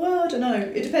think I don't know.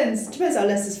 It depends. It depends how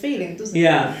Leicester's feeling, doesn't it?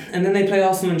 Yeah, and then they play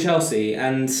Arsenal and Chelsea,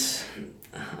 and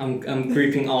I'm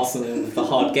grouping Arsenal in with the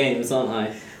hard games, aren't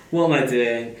I? What am I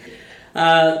doing?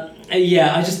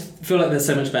 Yeah, I just feel like there's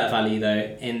so much better value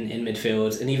though in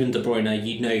midfield, and even De Bruyne,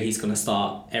 you know he's going to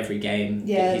start every game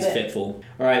that he's fit for.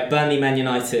 All right, Burnley, Man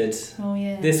United. Oh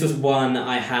yeah. This was one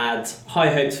I had high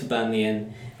hopes for Burnley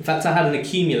in. In fact, I had an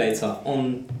accumulator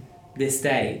on this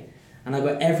day, and I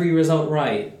got every result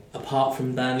right apart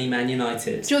from Burnley, Man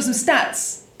United. Do you want some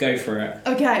stats? Go for it.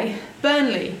 Okay,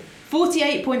 Burnley,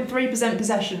 48.3%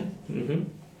 possession,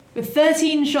 with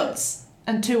 13 shots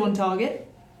and 2 on target.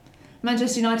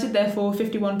 Manchester United, therefore,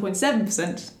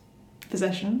 51.7%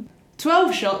 possession,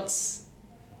 12 shots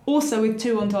Also with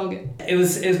 2 on target. It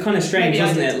was kind of strange, Maybe I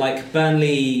wasn't did. it? Like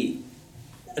Burnley,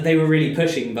 they were really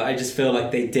pushing, but I just feel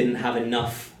like they didn't have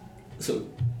enough sort of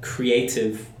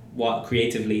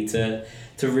creatively to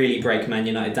really break Man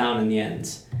United down in the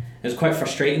end. It was quite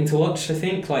frustrating to watch, I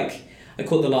think. Like, I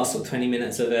caught the last 20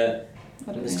 minutes of it.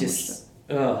 It was just,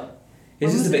 it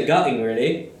was just a bit gutting,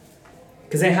 really.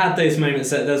 Because they had those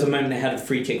moments, there was a moment they had a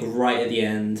free kick right at the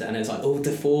end, and it was like,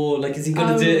 Defoe, like, is he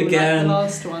going to do it again? Like the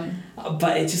last one.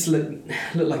 But it just looked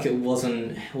like it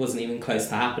wasn't even close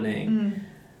to happening.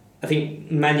 I think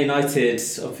Man United,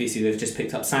 obviously, they've just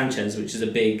picked up Sanchez, which is a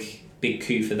big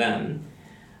coup for them.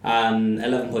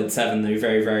 11.7, they're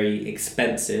very, very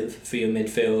expensive for your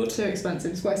midfield. Too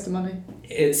expensive, it's a waste of money.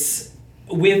 It's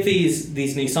with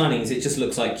these new signings, it just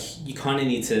looks like you kind of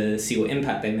need to see what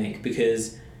impact they make,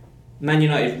 because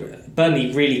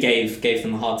Burnley really gave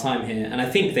them a hard time here, and I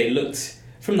think they looked,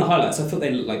 from the highlights, I thought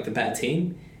they looked like the better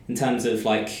team in terms of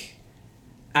like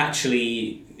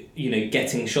actually,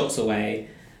 getting shots away.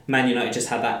 Man United just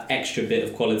had that extra bit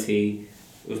of quality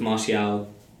with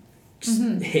Martial just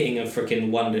hitting a freaking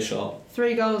wonder shot.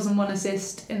 3 goals and 1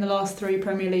 assist in the last 3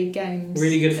 Premier League games.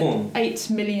 Really good form.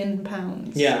 £8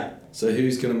 million. Yeah. So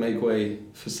who's going to make way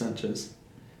for Sanchez?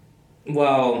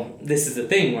 Well, this is the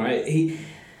thing, right?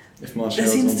 There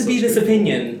seems to be this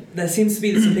opinion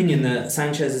that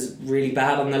Sanchez is really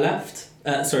bad on the left.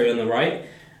 On the right.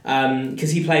 Because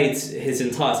he played his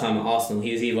entire time at Arsenal.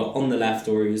 He was either on the left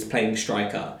or he was playing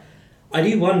striker. I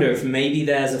do wonder if maybe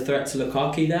there's a threat to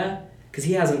Lukaku there, because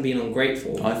he hasn't been on great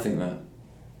form. I think that.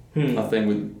 I think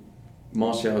with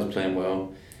Martial's playing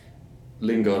well,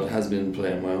 Lingard has been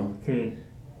playing well, and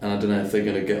I don't know if they're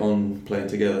going to get on playing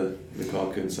together,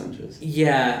 Lukaku and Sanchez.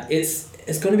 Yeah, it's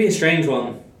going to be a strange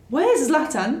one. Where's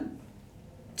Zlatan?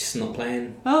 Just not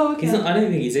playing. Oh, okay. I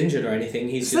don't think he's injured or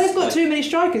anything. So they've got too many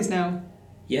strikers now.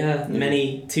 Yeah, too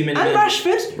many. And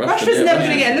Rashford's never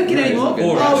going to get a look at anymore.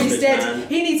 He's dead. Man.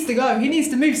 He needs to go. He needs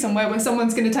to move somewhere where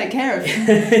someone's going to take care of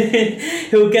him.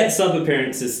 He'll get sub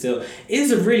appearances still. It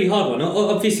is a really hard one.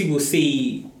 Obviously, we'll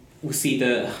see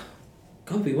the.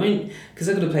 God, we won't, because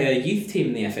they're going to play a youth team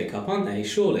in the FA Cup, aren't they?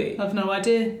 Surely. I've no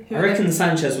idea. I reckon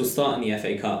Sanchez will start in the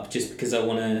FA Cup just because I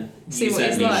want to use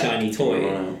their new shiny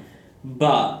toy.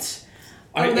 But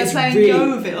they're playing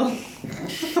Yeovil.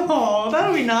 Oh,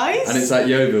 that'll be nice. And it's at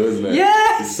Yeovil, isn't it?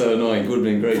 Yeah. It's so annoying. Would have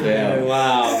been a great day out. Oh,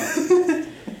 wow.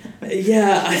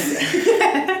 Yeah,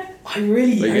 I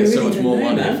really. They get so much more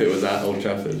money if it was at Old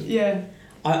Trafford. Yeah.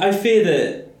 I fear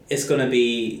that it's going to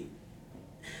be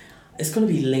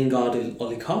Lingard or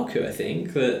Lukaku, I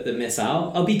think, that miss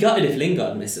out. I'll be gutted if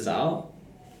Lingard misses out.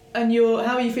 And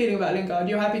how are you feeling about Lingard?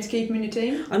 You're happy to keep him in your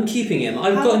team? I'm keeping him.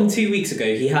 I've got him 2 weeks ago.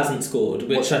 He hasn't scored,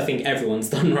 which I think everyone's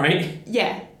done, right?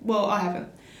 Yeah. Well, I haven't.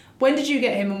 When did you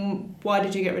get him and why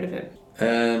did you get rid of him?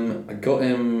 I got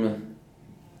him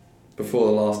before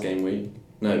the last game week.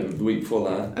 No, the week before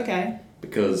that. Okay.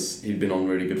 Because he'd been on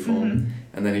really good form.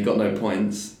 And then he got no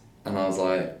points. And I was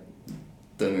like,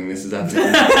 don't think this is happening. So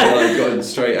I got him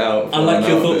straight out. I like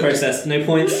your thought process. No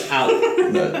points, out.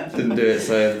 No, didn't do it.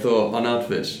 So I thought,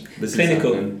 Arnautovic, this is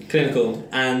happening. Clinical.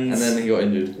 And then he got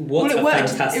injured. What a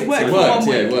fantastic It worked.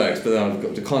 It works, but then I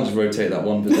can't just rotate that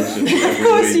one position. Of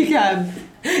course you can.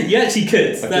 You actually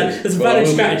could. That's a valid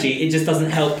strategy. It just doesn't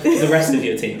help the rest of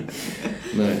your team.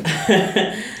 No.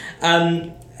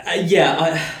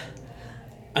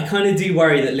 I kind of do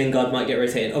worry that Lingard might get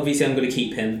rotated. Obviously, I'm going to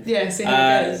keep him. Yeah, see how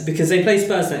it goes. Because they play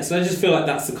Spurs next, so I just feel like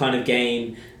that's the kind of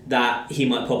game that he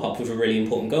might pop up with a really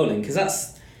important goal in. Because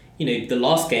that's, the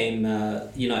last game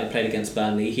United played against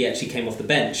Burnley, he actually came off the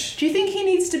bench. Do you think he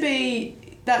needs to be...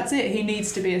 That's it, he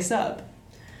needs to be a sub?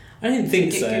 I don't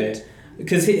think so. Good.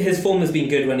 Because his form has been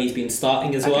good when he's been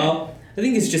starting as well. I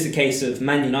think it's just a case of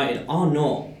Man United are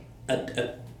not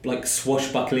a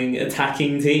swashbuckling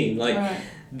attacking team.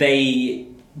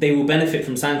 They will benefit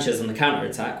from Sanchez on the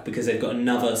counter-attack because they've got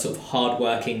another sort of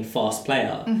hard-working, fast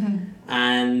player.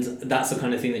 And that's the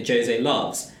kind of thing that Jose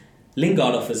loves.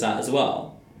 Lingard offers that as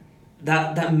well.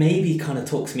 That maybe kind of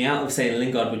talks me out of saying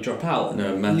Lingard would drop out.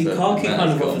 No, Mata. Lukaku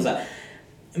kind of offers that.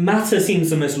 Mata seems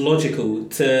the most logical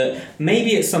to...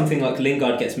 Maybe it's something like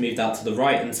Lingard gets moved out to the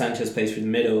right and Sanchez plays through the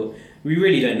middle. We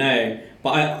really don't know.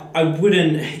 But I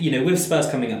wouldn't, with Spurs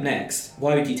coming up next,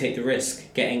 why would you take the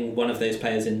risk getting one of those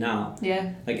players in now?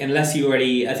 Yeah. Unless you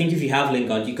already... I think if you have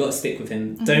Lingard, you've got to stick with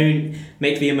him. Don't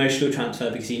make the emotional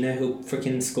transfer because he'll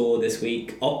freaking score this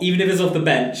week. Even if it's off the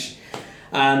bench,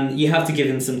 you have to give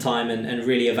him some time and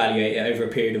really evaluate it over a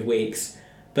period of weeks.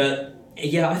 But,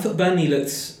 yeah, I thought Burnley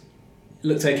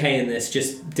looked okay in this,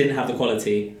 just didn't have the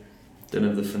quality. Didn't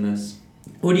have the finesse.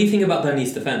 What do you think about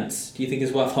Burnley's defence? Do you think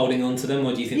it's worth holding on to them,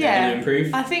 or do you think they're going to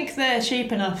improve? I think they're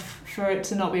cheap enough for it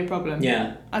to not be a problem.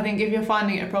 Yeah. I think if you're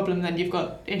finding it a problem, then you've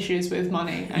got issues with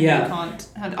money and Yeah. you can't.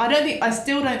 I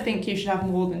still don't think you should have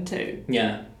more than 2.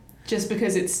 Yeah. Just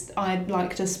because I'd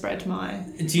like to spread my.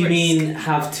 Do you risk. mean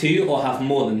have 2 or have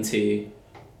more than 2?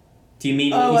 Do you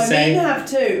mean what Oh, you I say? mean have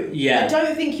 2. Yeah. I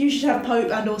don't think you should have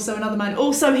Pope and also another man.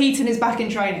 Also, Heaton is back in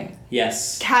training.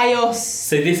 Yes. Chaos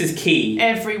So this is key.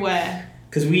 everywhere.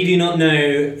 Because we do not know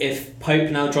if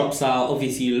Pope now drops out.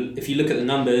 Obviously, if you look at the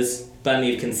numbers,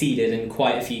 Burnley have conceded in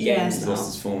quite a few games He's now.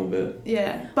 lost his form a bit.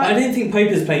 Yeah. But I don't think Pope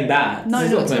is playing bad. No,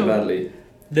 He's not not at playing all. badly.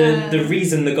 The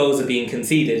reason the goals are being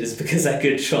conceded is because they're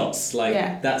good shots.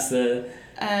 That's the...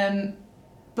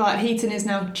 But Heaton is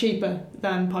now cheaper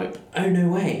than Pope. Oh, no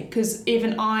way. Because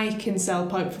even I can sell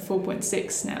Pope for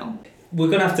 4.6 now. We're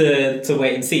going to have to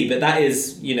wait and see. But that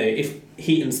is, if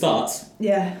Heaton starts,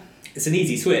 Yeah, it's an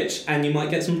easy switch and you might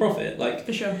get some profit.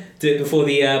 for sure. Do it before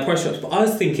the price drops. But I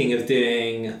was thinking of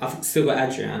doing... I've still got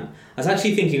Adrian. I was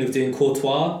actually thinking of doing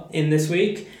Courtois in this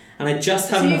week. And I just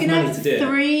have enough money to do it.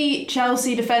 3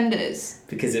 Chelsea defenders.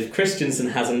 Because if Christensen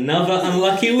has another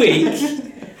unlucky week...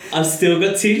 I've still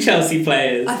got 2 Chelsea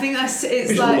players. I think it's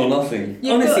It's like... all or nothing.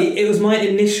 Honestly, it was my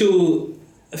initial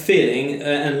feeling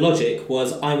and logic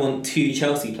was I want 2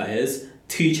 Chelsea players,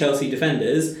 2 Chelsea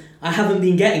defenders. I haven't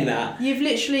been getting that. You've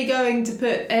literally going to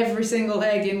put every single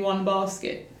egg in one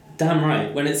basket. Damn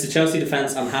right. When it's a Chelsea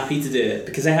defence, I'm happy to do it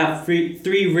because they have 3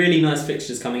 really nice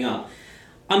fixtures coming up.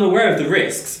 I'm aware of the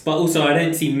risks, but also I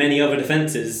don't see many other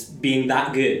defences being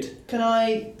that good. Can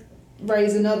I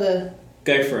raise another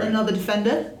Go for it.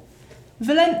 defender?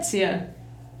 Valencia.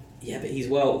 Yeah, but he's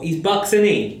bucks, isn't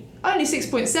he? Only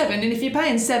 6.7, and if you're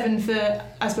paying 7 for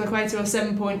Azpilicueta or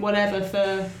 7 point whatever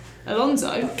for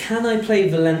Alonso, Can I play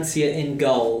Valencia in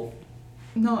goal?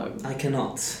 no. I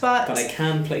cannot. But I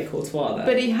can play Courtois there.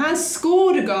 But he has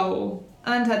scored a goal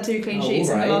and had 2 clean sheets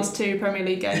in the alright. last 2 Premier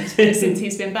League games since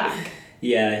he's been back.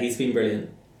 Yeah, he's been brilliant.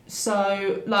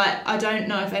 So, I don't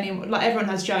know if anyone... everyone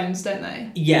has Jones, don't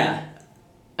they? Yeah.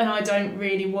 And I don't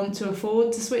really want to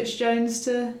afford to switch Jones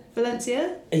to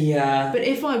Valencia. Yeah. But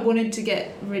if I wanted to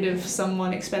get rid of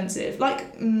someone expensive, I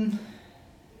don't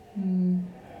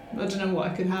know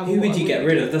what I could have. Who would you get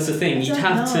rid of? That's the thing. You'd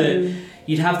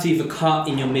have to either cut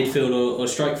in your midfield or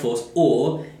strike force,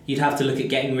 or you'd have to look at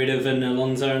getting rid of an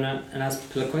Alonso and an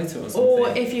Azpilicueta or something. Or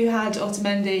if you had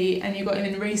Otamendi and you got him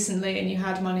in recently and you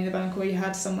had money in the bank, or you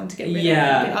had someone to get rid of,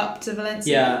 Yeah. it up to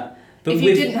Valencia. Yeah. But if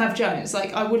you didn't have Jones,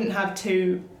 I wouldn't have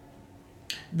 2.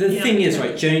 The You know, thing is, yeah.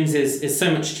 right, Jones is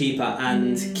so much cheaper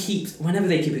and keeps... Whenever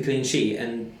they keep a clean sheet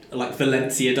and,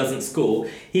 Valencia doesn't score,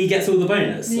 he gets all the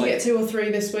bonus. Did you get 2 or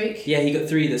 3 this week? Yeah, he got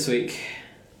 3 this week.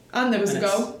 And there was And a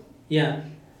it's- goal. Yeah.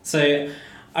 So,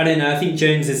 I don't know. I think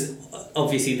Jones is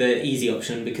obviously the easy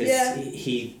option because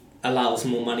he allows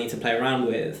more money to play around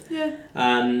with. Yeah.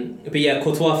 But yeah,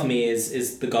 Courtois for me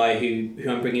is the guy who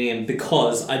I'm bringing in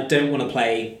because I don't want to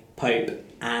play Pope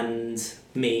and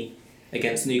me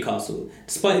against Newcastle.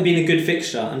 Despite it being a good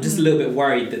fixture, I'm just a little bit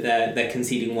worried that they're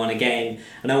conceding 1 a game,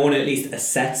 and I want to at least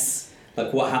assess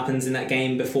what happens in that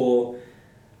game before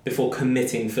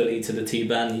committing fully to the 2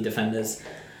 Burnley defenders.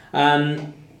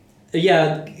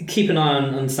 Yeah, keep an eye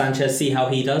on Sanchez, see how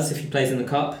he does if he plays in the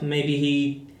cup. Maybe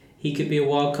he could be a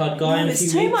wild card guy in a few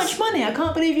It's too weeks. much money. I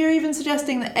can't believe you're even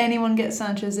suggesting that anyone gets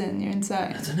Sanchez in. You're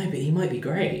insane. I don't know, but he might be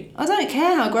great. I don't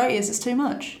care how great he is. It's too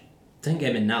much. Don't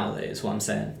get him in now, though, is what I'm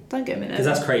saying. Don't get him in. Because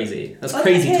that's crazy. That's I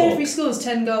crazy don't care talk. if he scores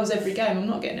 10 goals every game. I'm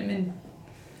not getting him in.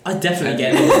 I'd definitely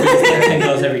get him if he was getting 10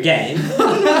 goals every game.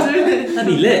 I'm not doing it.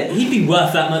 That'd be lit. He'd be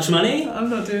worth that much money. I'm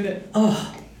not doing it.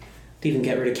 Oh, I'd even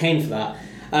get rid of Kane for that.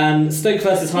 Stoke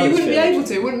versus You Huddersfield. wouldn't be able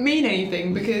to. It wouldn't mean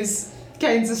anything because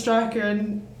Kane's a striker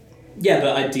and... Yeah,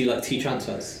 but I'd do 2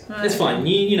 transfers. Right. It's fine.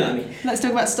 You know what I mean. Let's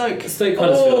talk about Stoke. Stoke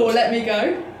Huddersfield. Oh, let me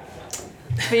go.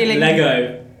 Feeling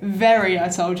Lego. very I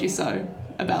told you so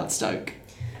about Stoke.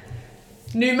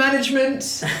 New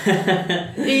management,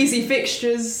 easy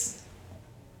fixtures,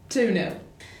 2-0.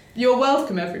 You're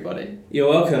welcome, everybody. You're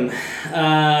welcome.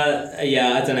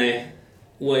 Yeah, I don't know.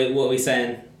 What are we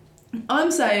saying?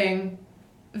 I'm saying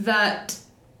that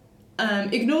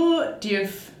ignore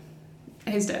Diouf.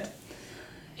 He's dead.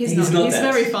 He's not. He's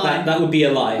dead. very fine. That would be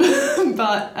a lie.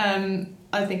 But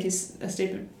I think it's a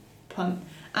stupid punt.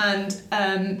 And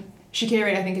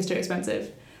Shaqiri I think is too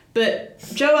expensive. But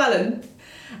Joe Allen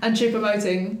and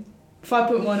Choupo-Moting,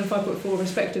 5.1 and 5.4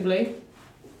 respectively,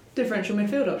 differential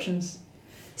midfield options.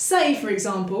 Say, for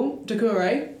example,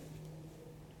 Doucouré,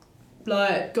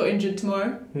 got injured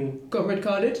tomorrow, got red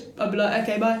carded, I'd be like,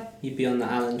 okay, bye. You'd be on the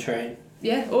Allen train.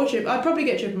 Yeah, or Chip. I'd probably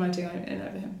get Choupo-Moting in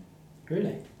over him.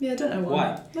 Really? Yeah, I don't know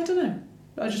why. I don't know.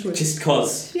 I just would. Just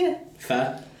cause. Yeah.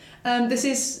 Fair. This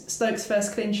is Stoke's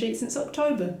first clean sheet since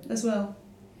October as well.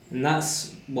 And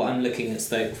that's what I'm looking at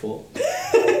Stoke for.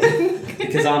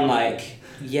 Because I'm like,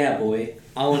 yeah, boy,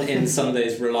 I want in some of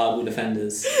those reliable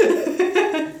defenders.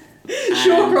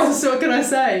 Shawcross, what can I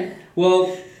say?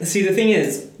 Well, see, the thing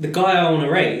is, the guy I want to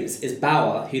raise is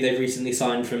Bauer, who they've recently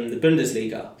signed from the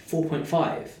Bundesliga,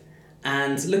 4.5.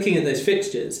 And looking at those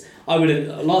fixtures,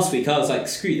 last week I was like,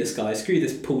 screw this guy, screw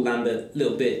this Paul Lambert,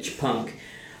 little bitch, punk.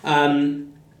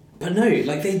 But no,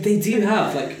 like they do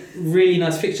have like really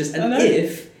nice fixtures, and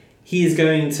if he is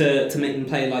going to make them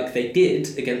play like they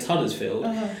did against Huddersfield,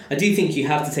 I do think you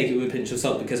have to take it with a pinch of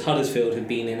salt, because Huddersfield have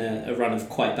been in a run of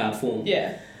quite bad form.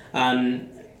 Yeah.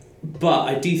 But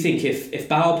I do think if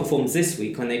Bauer performs this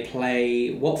week when they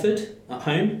play Watford at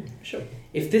home, sure.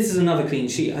 If this is another clean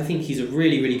sheet, I think he's a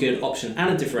really, really good option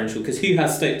and a differential, because who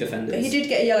has Stoke defenders? He did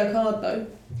get a yellow card though.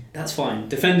 That's fine.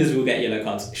 Defenders will get yellow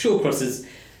cards. Shawcross is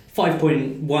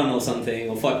 5.1 or something,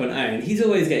 or 5.0, and he's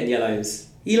always getting yellows.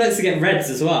 He likes to get reds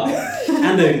as well,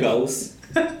 and own goals.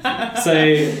 So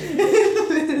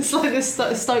it's like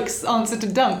the Stoke's answer to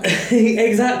dunk.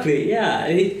 Exactly, yeah.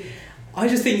 I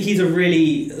just think he's a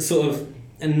really sort of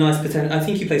a nice potential. I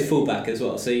think he plays fullback as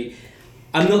well, so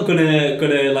I'm not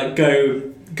gonna like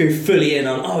go fully in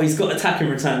on he's got attacking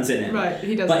returns in it. Right,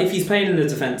 he does. But if he's playing in a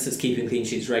defence that's keeping clean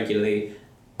sheets regularly,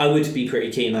 I would be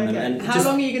pretty keen on them. And how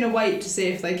long are you going to wait to see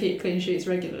if they keep clean sheets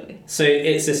regularly? So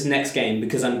it's this next game,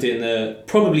 because I'm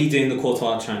probably doing the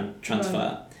Courtois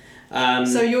transfer. Right.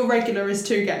 So your regular is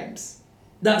 2 games.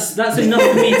 That's enough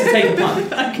for me to take a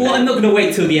punt. Okay. Well, I'm not going to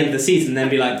wait till the end of the season and then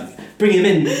be like, bring him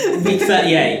in week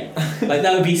 38. Like,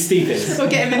 that would be stupid. Or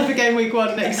get him in for game week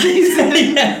 1 next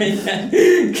season.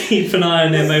 yeah. Keep an eye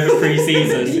on him over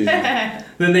pre-season. Yeah.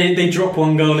 Then they drop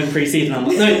 1 goal in pre-season. I'm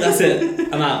like, no, that's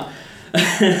it. I'm out.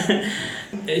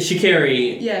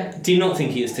 Shaqiri, do you not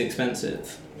think he is too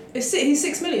expensive? He's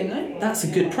 6 million, no? That's a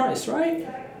good price, right?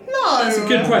 No, that's a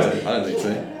good price. I don't think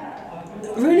so.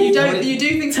 Really? You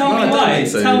do think? Tell me why.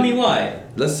 So. Tell me why.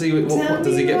 Let's see. What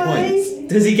does he get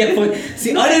points? Does he get points?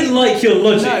 See, I don't like your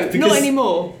logic. No, not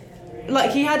anymore.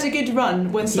 Like, he had a good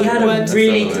run when Stoke weren't. He had a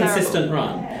really consistent terrible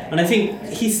run, and I think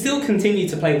he still continued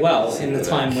to play well in the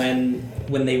time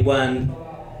when they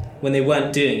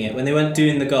weren't doing it, when they weren't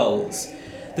doing the goals.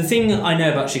 The thing I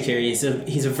know about Shaqiri is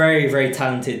he's a very, very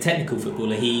talented technical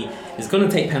footballer. He is going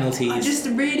to take penalties. I'm just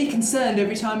really concerned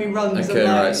every time he runs. Okay,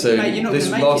 right. So you're not this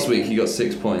make last it. week he got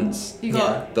 6 points.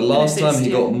 The last time he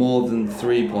got more than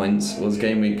 3 points was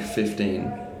game week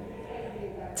 15.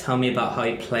 Tell me about how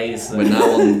he plays. We're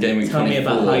now on game week 24. Tell me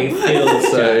about how he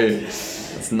feels. So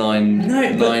it's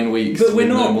 9 weeks. But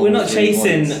we're not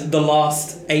chasing points. the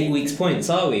last 8 weeks' points,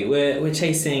 are we? We're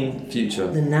chasing future.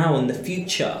 The now and the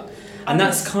future. And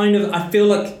that's kind of, I feel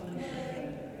like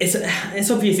it's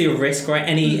obviously a risk, right?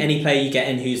 Any player you get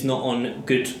in who's not on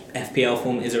good FPL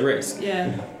form is a risk.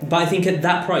 Yeah. But I think at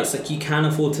that price, like, you can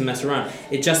afford to mess around.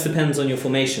 It just depends on your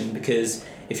formation, because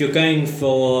if you're going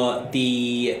for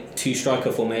the 2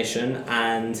 striker formation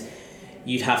and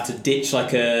you'd have to ditch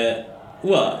like a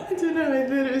what? I don't know, I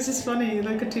thought it was just funny,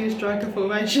 like a 2-striker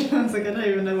formation. I was like, I don't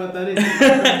even know what that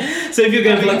is. So if you're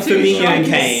going for like Firmino and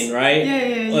Kane, right?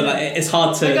 Yeah. Or like, it's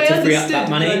hard to free up that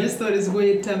money. I just thought it was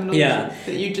weird terminology that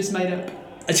you just made up.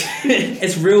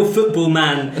 It's real football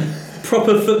man,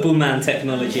 proper football man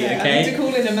technology, okay? I need to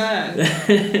call in a man.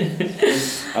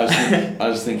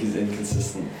 I just think he's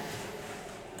inconsistent.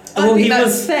 I think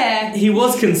that's fair. He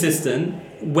was consistent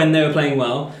when they were playing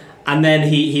well, and then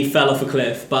he fell off a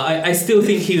cliff. But I still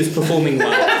think he was performing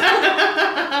well.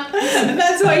 And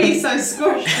that's why he's so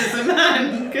squashed as a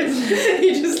man, because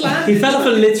he just landed. He fell off a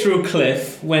literal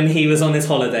cliff when he was on his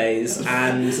holidays,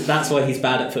 and that's why he's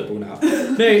bad at football now.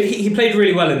 No, he played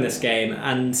really well in this game,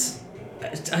 and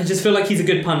I just feel like he's a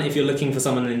good punt if you're looking for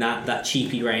someone in that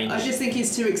cheapy range. I just think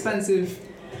he's too expensive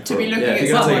to be looking at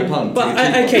someone. But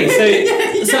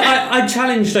I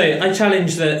challenged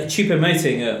the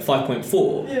Choupo-Moting at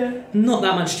 5.4. Yeah. Not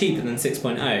that much cheaper than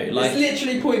 6.0. Like, it's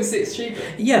literally 0.6 cheaper.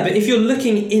 Yeah, but if you're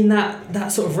looking in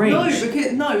that sort of range.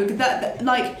 No, because that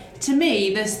like, to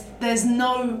me, there's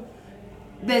no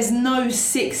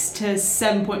 6 to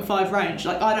 7.5 range.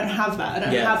 Like, I don't have that. I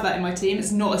don't have that in my team.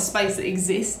 It's not a space that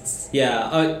exists.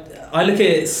 Yeah, I look at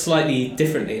it slightly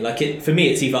differently. Like, for me,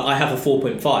 it's either I have a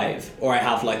 4.5 or I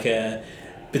have like a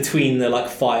between the like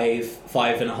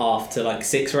 5.5 to like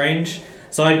 6 range.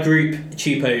 So I'd group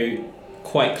Choupo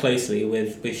quite closely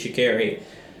with Shaqiri,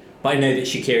 but I know that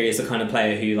Shaqiri is the kind of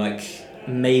player who, like,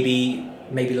 maybe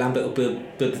Lambert will build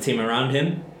the team around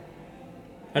him.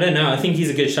 I don't know. I think he's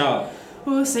a good shout.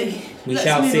 We'll see. We Let's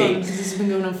shall move see. on, 'cause this has been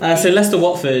going on for So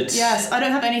Leicester-Watford. Yes, I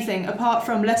don't have anything apart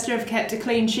from Leicester have kept a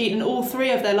clean sheet in all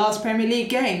 3 of their last Premier League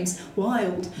games.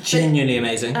 Wild. Genuinely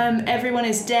amazing. Everyone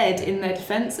is dead in their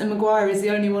defence, and Maguire is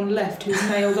the only one left who's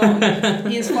nailed on.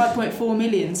 He is 5.4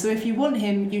 million, so if you want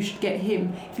him, you should get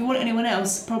him. If you want anyone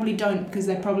else, probably don't, because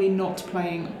they're probably not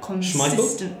playing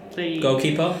consistently.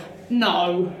 Goalkeeper?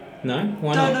 No. No?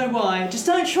 Why Don't not? know why. Just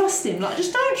don't trust him. Like,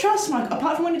 just don't trust Michael.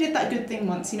 Apart from when he did that good thing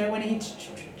once, you know, when he.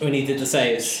 When he did the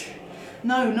saves.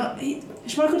 No, not he.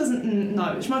 Schmeichel doesn't.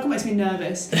 No, Schmeichel makes me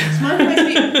nervous. Schmeichel makes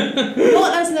me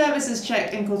not as nervous as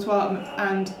Cech and Courtois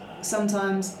and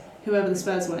sometimes whoever the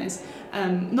Spurs one is.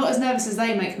 Not as nervous as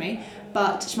they make me,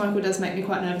 but Schmeichel does make me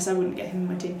quite nervous. I wouldn't get him in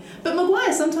my team. But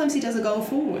Maguire, sometimes he does a goal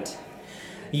forward.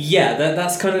 Yeah,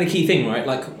 that's kind of the key thing, right?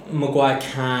 Like, Maguire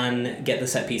can get the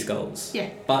set-piece goals. Yeah.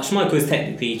 But Schmeichel is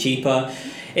technically cheaper.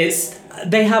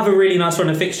 They have a really nice run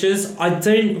of fixtures. I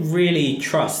don't really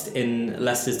trust in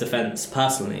Leicester's defence,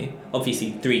 personally.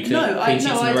 Obviously, 3 clean sheets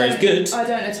in a row is good. I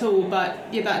don't at all, but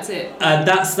yeah, that's it.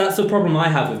 That's the problem I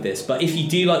have with this. But if you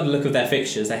do like the look of their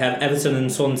fixtures, they have Everton and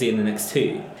Swansea in the next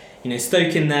 2. You know,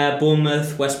 Stoke in there,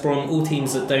 Bournemouth, West Brom, all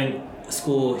teams that don't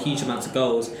score huge amounts of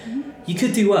goals. Mm-hmm. You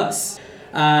could do worse.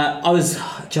 I was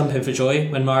jumping for joy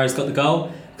when Mahrez got the goal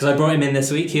because I brought him in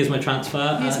this week. He was my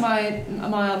transfer. He's my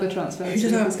other transfer. Who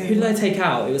did I take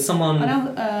out? It was someone. I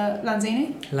know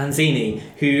Lanzini,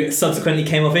 who subsequently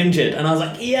came off injured, and I was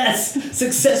like, yes,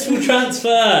 successful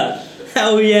transfer.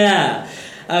 Hell yeah!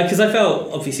 Because I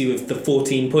felt obviously with the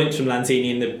 14 points from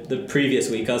Lanzini in the previous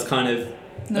week, I was kind of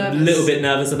a little bit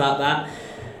nervous about that.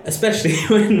 Especially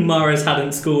when Mahrez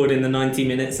hadn't scored in the 90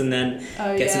 minutes and then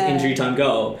gets an injury time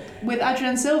goal. With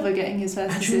Adrian Silva getting his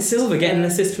first assist. Adrian Silva getting an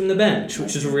assist from the bench,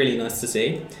 which was really nice to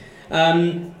see.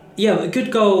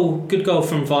 Good goal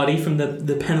from Vardy from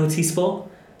the penalty spot.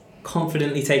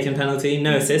 Confidently taken penalty.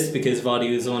 No assist because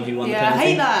Vardy was the one who won the penalty. Yeah, I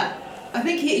hate that. I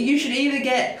think you should either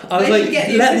get... I was like,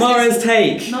 let Mahrez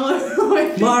take. No.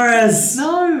 Mahrez.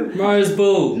 No. Mahrez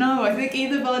ball. No, I think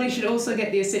either Vardy should also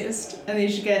get the assist and then you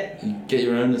should get... You get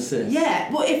your own assist.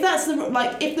 Yeah, well, if that's the...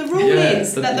 if the rule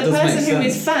is that the person who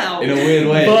is fouled... In a weird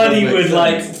way. Vardy would,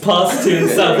 pass to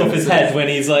himself off his head when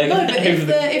he's like... No, but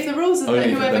if the rules are that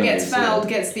whoever gets fouled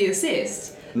gets the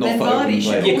assist... Then Vardy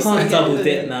should You also can't get double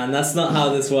dip, man. That's not how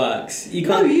this works. You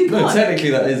can't. No, you can't. No, technically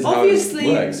that is Obviously, how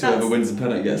it works. Whoever wins the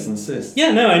penalty gets an assist.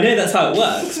 Yeah, no, I know that's how it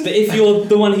works. But if you're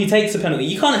the one who takes the penalty,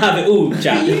 you can't have it all,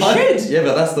 Jack. You should. Yeah,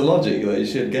 but that's the logic. Like, you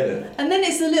should get it. And then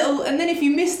it's a little. And then if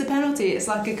you miss the penalty, it's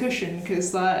like a cushion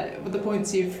because with the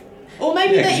points you've. Or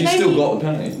maybe you still got the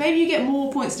penalty. Maybe you get more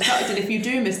points deducted if you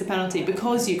do miss the penalty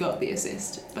because you got the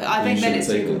assist. But I think then it's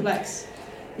too complex.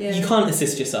 Yeah. You can't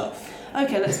assist yourself.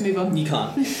 Okay, let's move on. You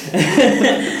can't.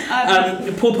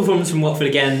 Poor performance from Watford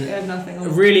again. Nothing.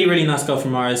 Really, really nice goal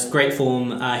from Mahrez. Great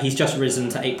form. He's just risen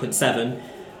to 8.7.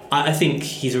 I think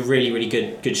he's a really, really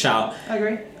good shout. I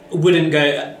agree.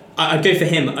 I'd go for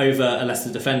him over a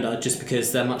Leicester defender just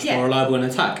because they're much more reliable in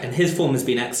attack, and his form has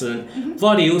been excellent. Mm-hmm.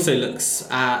 Vardy also looks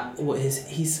at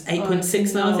he's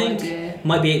 8.6 now, I think. Idea.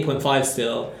 Might be 8.5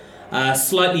 still.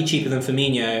 Slightly cheaper than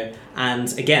Firmino,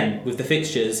 and again with the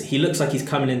fixtures, he looks like he's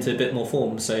coming into a bit more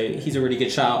form. So he's a really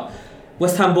good shout.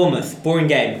 West Ham Bournemouth, boring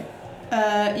game.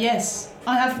 Yes,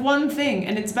 I have one thing,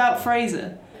 and it's about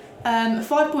Fraser.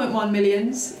 5.1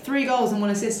 millions, 3 goals and 1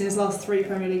 assist in his last 3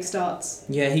 Premier League starts.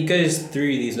 Yeah, he goes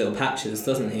through these little patches,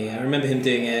 doesn't he? I remember him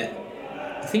doing it,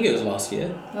 I think it was last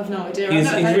year. I've no idea. He's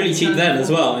really cheap then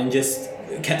as well and just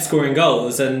kept scoring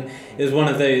goals, and it was one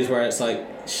of those where it's like,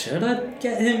 should I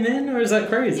get him in or is that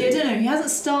crazy? Yeah, I don't know. He hasn't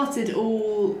started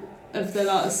all of the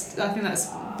last... I think that's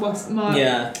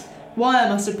Wire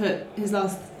must have put his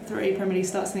last 3 Premier League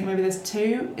starts. I think maybe there's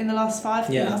 2 in the last 5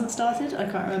 that he hasn't started. I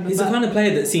can't remember. He's the kind of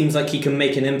player that seems like he can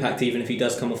make an impact even if he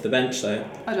does come off the bench, though.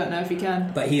 I don't know if he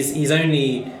can. But his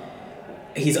only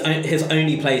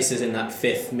place is in that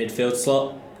 5th midfield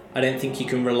slot. I don't think you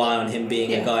can rely on him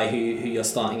being a guy who you're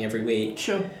starting every week.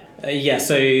 Sure. So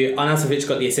Arnautovic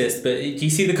got the assist, but do you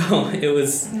see the goal? It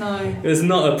was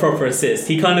not a proper assist.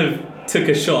 He kind of took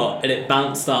a shot and it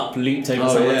bounced up, looped over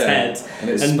someone's head. And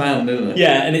it spanned, didn't it?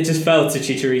 Yeah, and it just fell to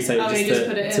Chicharito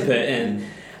to put it in.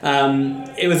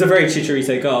 It was a very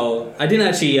Chicharito goal. I didn't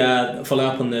actually follow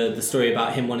up on the story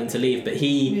about him wanting to leave, but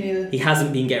he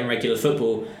hasn't been getting regular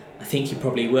football. I think he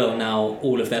probably will now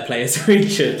all of their players are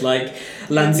injured. Like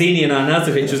Lanzini and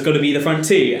Arnautovic was got to be the front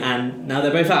 2 and now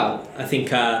they're both out. I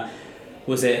think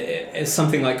it's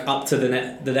something like up to the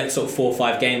next sort of 4 or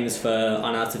 5 games for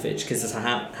Arnautovic because it's a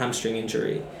hamstring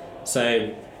injury.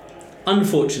 So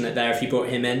unfortunate there if you brought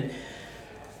him in.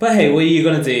 But hey, what are you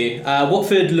going to do?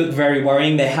 Watford look very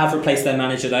worrying. They have replaced their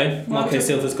manager though. Marco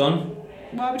Silva's gone.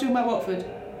 Why are we talking about Watford?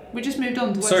 We just moved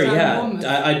on to West Sorry, Ham yeah. and Bournemouth.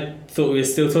 I thought we were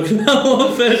still talking about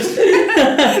Watford.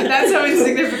 That's how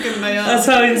insignificant they are. That's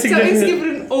how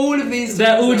insignificant. All of these.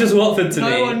 They're all just Watford to me.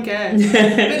 No one cares.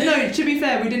 But no, to be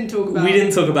fair, we didn't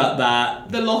talk about that.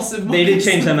 The loss of. They did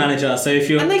change their manager, so if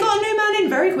you're. And they got a new man in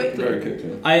very quickly. Very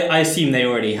quickly. I assume they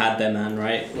already had their man,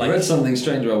 right? I read something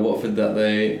strange about Watford that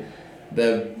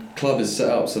their club is set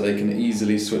up so they can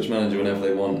easily switch manager whenever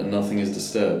they want and nothing is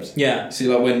disturbed. Yeah. See,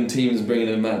 like when teams bring in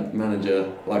a manager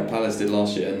like Palace did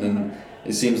last year, and then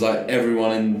it seems like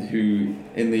everyone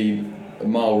in the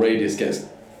mile radius gets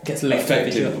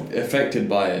affected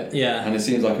by it. Yeah. And it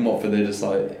seems like in Watford they're just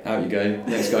like, out you go,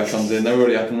 next guy comes in, they're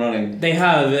already up and running. They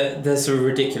have, there's a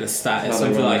ridiculous stat. It's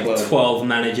something like 12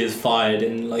 managers fired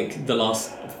in like the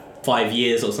last 5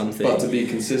 years or something. But to be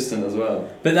consistent as well.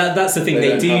 But that's the thing,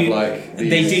 they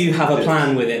do have a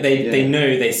plan with it. They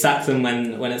know they sack them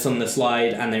when it's on the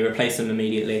slide and they replace them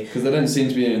immediately. Because they don't seem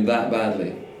to be doing that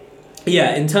badly.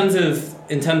 Yeah, in terms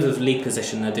of league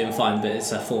position, they're doing fine, but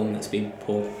it's a form that's been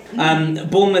poor.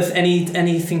 Bournemouth,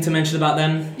 anything to mention about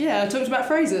them? Yeah, I talked about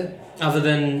Fraser. Other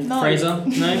than Fraser?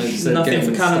 No? So Nothing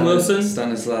for Callum Wilson?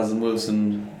 Stanislas and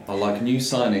Wilson are like new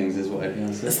signings, is what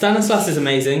everyone says. Stanislas is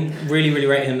amazing. Really, really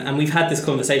rate him. And we've had this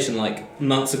conversation like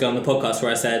months ago on the podcast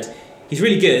where I said, he's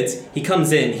really good. He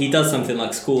comes in, he does something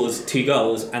like scores 2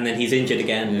 goals, and then he's injured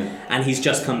again. Yeah. And he's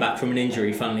just come back from an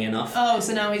injury, funnily enough. Oh,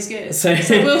 so now he's good. So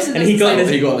Wilson and he got an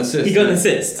assist. He got an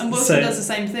assist. And Wilson does the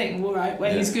same thing, right?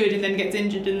 Where he's good and then gets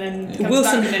injured and then comes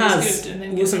back and then he's good. And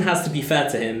then Wilson has, to be fair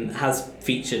to him, has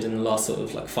featured in the last sort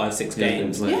of like 5-6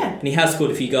 games. Yeah. And he has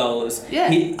scored a few goals. Yeah.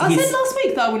 I said last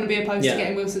week that I wouldn't be opposed to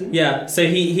getting Wilson. Yeah. So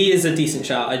he is a decent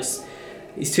shout.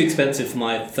 He's too expensive for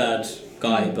my third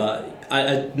guy, but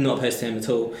I'm not opposed to him at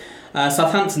all.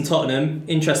 Southampton, Tottenham,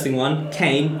 interesting one.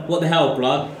 Kane, what the hell,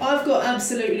 blood? I've got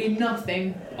absolutely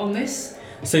nothing on this.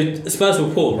 So Spurs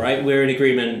were poor, right? We're in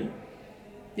agreement.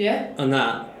 Yeah. On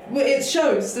that. Well, it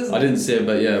shows, doesn't it? I didn't see it,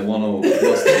 but yeah, 1-1.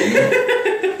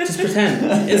 Just pretend.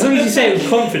 As long as you say it with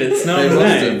confidence, no one will know. They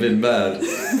must have been bad.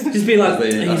 Just be like,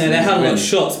 they had a lot of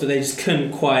shots, but they just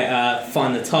couldn't quite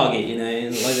find the target,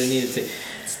 like they needed to.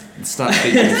 Stats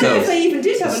speak for themselves. If they even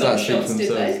did have a lot of shots,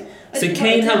 did they? So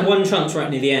Kane had one chance right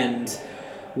near the end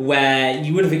where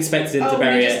you would have expected him to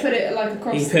bury it. He just put it like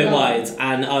across. He put it wide,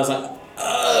 and I was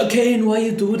like, Kane, why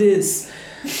you do this?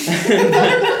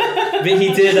 But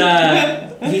he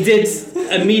did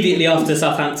immediately after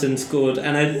Southampton scored,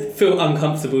 and I feel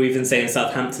uncomfortable even saying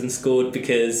Southampton scored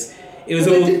because it was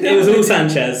all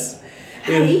Sanchez.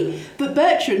 Hey, but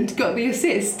Bertrand got the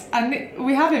assist, and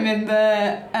we have him in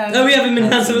the. We have him in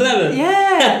Handsome 11.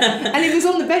 Yeah, and he was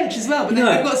on the bench as well. But then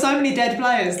we've got so many dead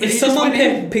players. If someone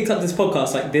picked up this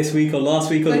podcast like this week or last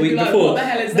week or the week before, what the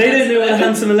hell is they don't know what the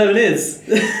Handsome 11 is,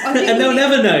 and they'll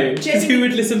never know because who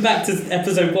would listen back to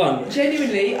episode 1?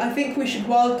 Genuinely, I think we should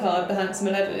wildcard the Handsome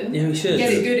 11. Yeah, we should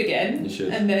get it good again. You should.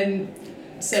 And then.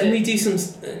 Can we do some?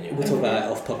 We'll talk about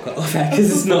it off podcast because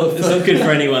it's not good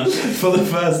for anyone. For the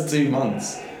first 2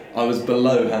 months, I was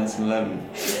below Handsome 11.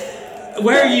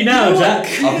 Where are you now, Jack?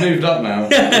 I've moved up now a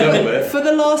little bit. For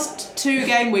the last 2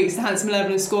 game weeks, the Handsome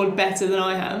 11 has scored better than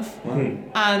I have,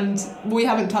 and we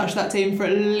haven't touched that team for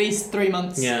at least 3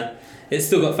 months. Yeah. It's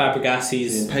still got Fabregas,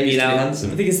 he's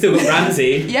handsome. I think it's still got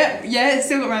Ramsey. Yeah, it's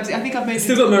still got Ramsey. I think I've moved. It's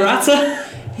still got Morata.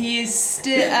 He is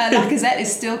still Lacazette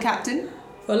is still captain.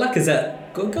 Well,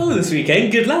 Lacazette got a goal this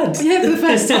weekend. Good lad. Yeah, for the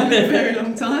first time in a very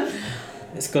long time.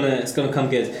 It's gonna come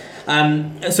good.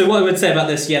 So what I would say about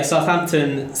this,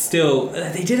 Southampton still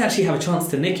they did actually have a chance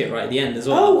to nick it right at the end as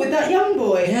well. Oh, with that young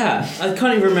boy. Yeah, I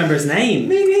can't even remember his name.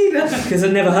 Me neither. Because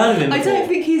I've never heard of him before. I don't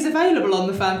think he's available on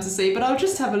the fantasy, but I'll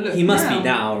just have a look. He must be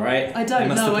now, right? I don't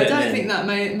know. I don't think that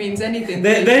means anything.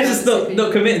 They're just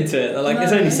not committing to it. They're like,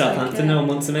 it's only Southampton. No one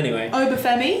wants him anyway.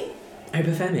 Obafemi.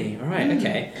 All right,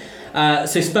 okay.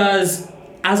 So Spurs.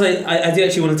 As I do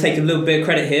actually want to take a little bit of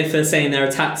credit here for saying their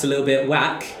attack's a little bit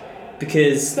whack,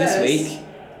 because Spurs? this week,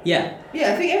 I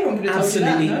think everyone could have told you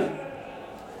that, no?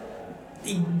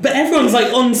 But everyone's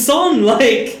like on Son,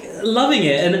 like loving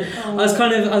it, and I was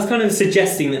kind of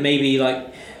suggesting that maybe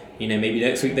maybe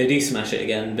next week they do smash it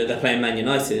again, but they're playing Man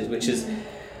United, which is,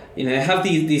 have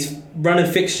these run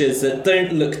of fixtures that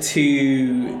don't look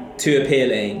too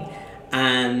appealing,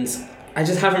 and I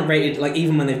just haven't rated,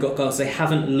 even when they've got goals, they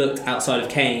haven't looked outside of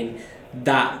Kane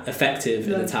that effective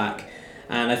in attack.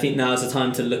 And I think now is the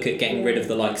time to look at getting rid of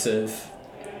the likes of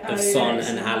Son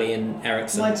and Ali and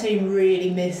Eriksen. My team really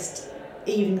missed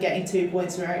even getting 2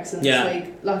 points from Eriksen Yeah. this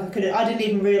week. Like I didn't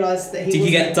even realise that he. Did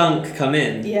you get Dunk come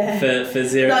in? Yeah. For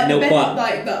 0 like, nil point?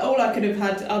 Like that, all I could have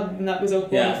had other than that was a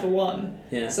Yeah. for 1.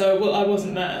 Yeah. So I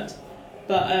wasn't mad,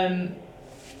 but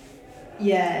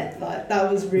yeah, like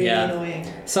that was really annoying.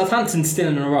 Southampton's still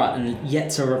in a rut and yet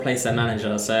to replace their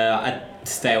manager, so I'd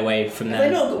stay away from them.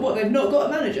 They've not got a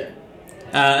manager.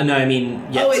 No, I mean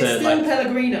yet it's to still like.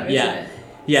 Pellegrino, isn't Yeah. it?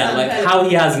 Yeah, Sam like Pellegrino. how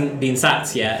he hasn't been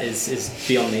sacked yet is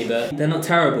beyond me. But they're not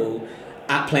terrible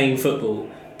at playing football,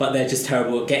 but they're just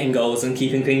terrible at getting goals and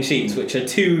keeping clean sheets, which are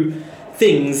two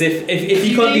things. If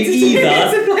you can't do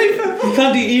either. You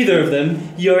can't do either of them,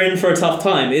 you're in for a tough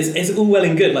time. It's all well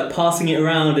and good, like passing it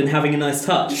around and having a nice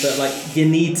touch, but like you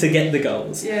need to get the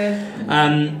goals. Yeah.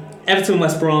 Everton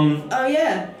West Brom. Oh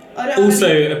yeah. I don't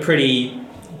Also a pretty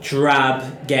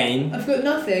drab game. I've got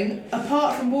nothing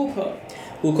apart from Walcott.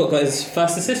 Walcott got his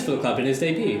first assist for the club in his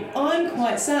debut. I'm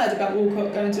quite sad about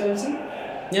Walcott going to Everton.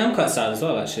 Yeah, I'm quite sad as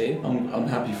well, actually. I'm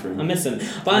happy for him. I miss him.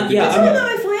 But I don't know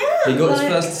if I am. He got his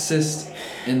first assist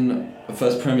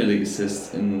first Premier League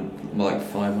assist in like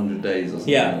 500 days or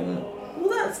something Yeah. like that. Well,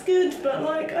 that's good, but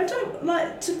like I don't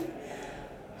like to.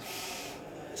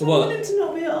 I What? want him to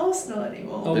not be at Arsenal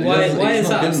anymore. Oh, But why he's is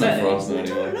not that good enough for upsetting? Arsenal I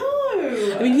anymore. don't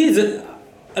know. I mean,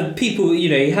 he's people,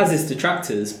 he has his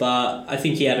detractors, but I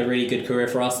think he had a really good career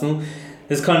for Arsenal.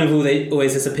 There's kind of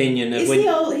always this opinion of Is he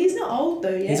old? He's not old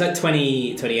though yet. he's like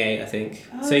 28, I think.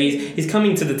 Oh. So he's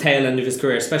coming to the tail end of his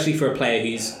career, especially for a player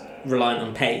who's reliant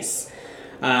on pace.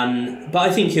 But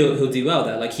I think he'll do well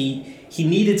there. Like he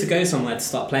needed to go somewhere to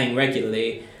start playing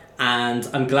regularly, and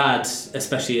I'm glad,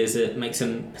 especially as it makes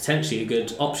him potentially a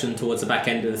good option towards the back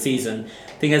end of the season.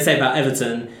 The thing I'd say about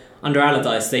Everton, under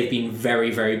Allardyce, they've been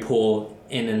very, very poor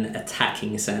in an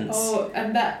attacking sense. Oh,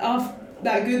 and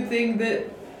that good thing that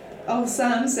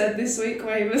Sam said this week,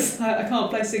 where he was like, I can't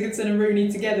play Sigurdsson and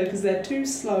Rooney together because they're too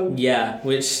slow. Yeah,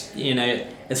 which,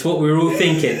 it's what we were all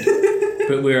thinking,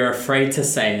 but we were afraid to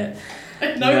say it.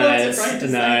 No one's afraid to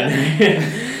say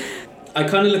that. I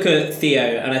kind of look at Theo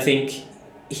and I think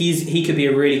he could be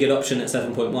a really good option at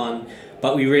 7.1,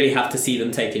 but we really have to see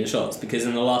them taking shots, because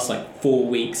in the last 4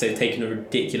 weeks they've taken a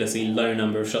ridiculously low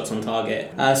number of shots on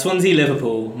target. Swansea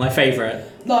Liverpool, my favourite.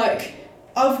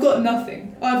 I've got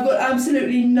nothing. I've got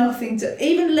absolutely nothing to...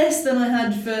 Even less than I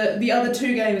had for the other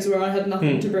 2 games where I had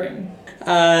nothing to bring.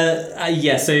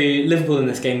 So Liverpool in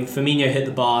this game, Firmino hit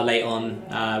the bar late on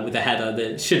with a header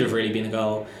that should have really been a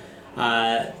goal.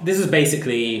 This is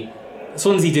basically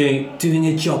Swansea doing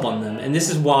a job on them, and this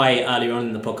is why earlier on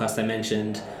in the podcast I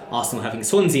mentioned Arsenal having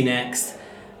Swansea next.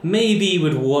 Maybe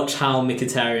would watch how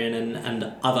Mkhitaryan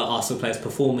and other Arsenal players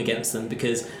perform against them,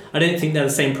 because I don't think they're the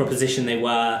same proposition they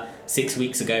were 6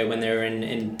 weeks ago when they were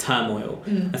in turmoil.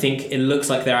 I think it looks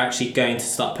like they're actually going to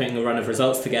start putting a run of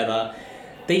results together.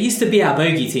 They used to be our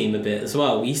bogey team a bit as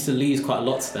well. We used to lose quite a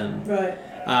lot to them. Right.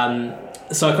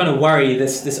 So I kind of worry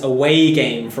this away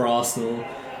game for Arsenal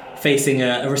facing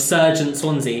a resurgent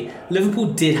Swansea.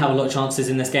 Liverpool did have a lot of chances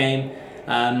in this game.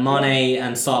 Mane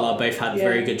and Salah both had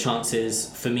very good chances.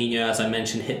 Firmino, as I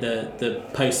mentioned, hit the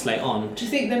post late on. Do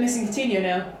you think they're missing Coutinho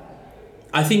now?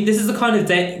 I think this is the kind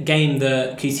of game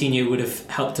that Coutinho would have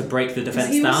helped to break the defence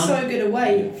down. He was so good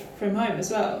away from home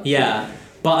as well. Yeah,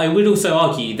 but I would also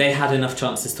argue they had enough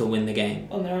chances to win the game.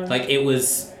 On their own.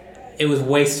 It was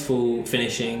wasteful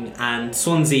finishing, and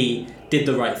Swansea did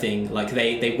the right thing.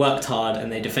 They worked hard and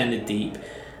they defended deep,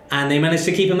 and they managed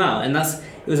to keep them out. And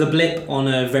it was a blip on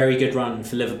a very good run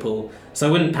for Liverpool. So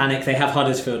I wouldn't panic. They have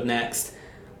Huddersfield next.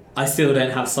 I still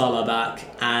don't have Salah back,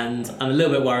 and I'm a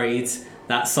little bit worried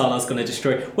that Salah's going to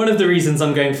destroy. One of the reasons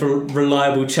I'm going for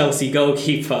reliable Chelsea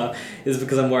goalkeeper is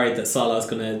because I'm worried that Salah's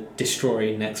going to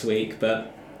destroy next week.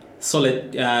 But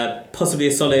solid, possibly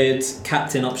a solid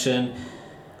captain option.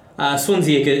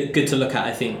 Swansea are good to look at,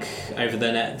 I think, over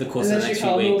the course of the next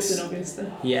few weeks. Lawson, obviously.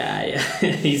 Yeah,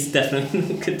 he's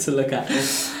definitely good to look at.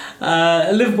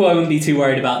 Liverpool, I wouldn't be too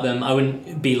worried about them. I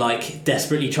wouldn't be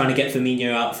desperately trying to get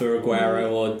Firmino out for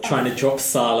Aguero or trying to drop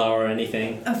Salah or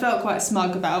anything. I felt quite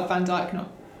smug about Van Dijk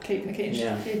not keeping a clean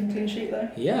sheet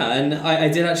though. Yeah, and I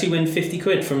did actually win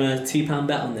 £50 from a £2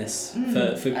 bet on this for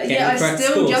getting the correct I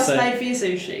still score. just paid for your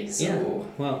sushi. So. Yeah.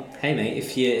 Well, hey mate,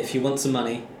 if you want some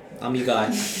money, I'm your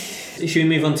guy. Should we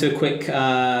move on to a quick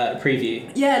preview?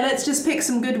 Yeah, let's just pick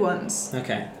some good ones.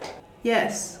 Okay.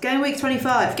 Yes, game week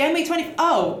 25. Game week 20.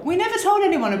 Oh, we never told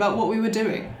anyone about what we were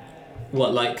doing.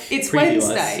 What, It's preview-wise?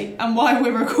 Wednesday, and why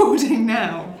we're recording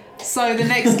now. So the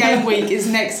next game week is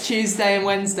next Tuesday and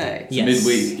Wednesday. Yes.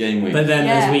 Midweek game week. But then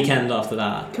there's weekend after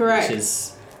that. Correct. Which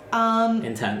is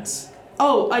intense.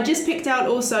 Oh, I just picked out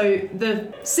also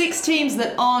the 6 teams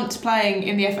that aren't playing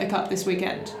in the FA Cup this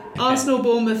weekend. Arsenal,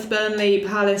 Bournemouth, Burnley,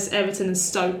 Palace, Everton and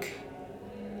Stoke.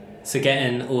 So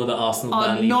getting all the Arsenal, Are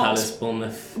Burnley, not- Palace,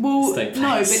 Bournemouth, Well, Stoke no,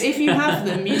 players. but if you have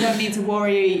them, you don't need to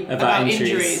worry about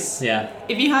injuries. Yeah.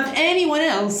 If you have anyone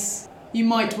else, you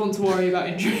might want to worry about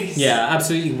injuries. Yeah,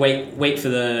 absolutely. Wait for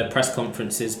the press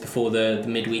conferences before the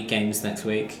midweek games next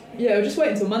week. Yeah, we'll just wait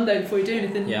until Monday before you do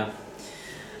anything. Yeah.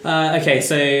 Okay,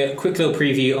 so quick little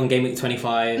preview on Game Week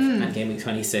 25 and Game Week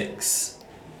 26.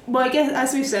 Well, I guess,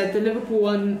 as we've said, the Liverpool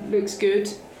one looks good.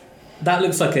 That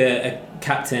looks like a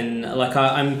captain. Like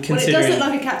I'm considering. Well, it does look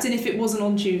like a captain if it wasn't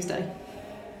on Tuesday.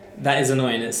 That is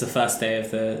annoying. It's the first day of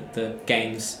the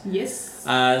games. Yes.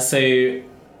 So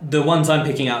the ones I'm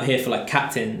picking out here for like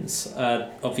captains,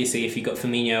 obviously if you've got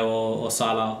Firmino or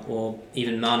Salah or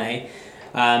even Mane,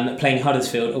 playing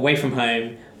Huddersfield away from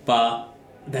home, but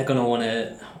they're gonna want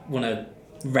to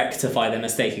rectify their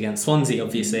mistake against Swansea,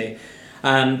 obviously.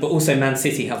 But also Man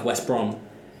City have West Brom.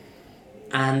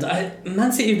 And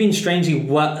Man City have been strangely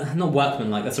not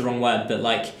workmanlike, that's the wrong word, but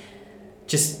like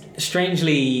just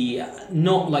strangely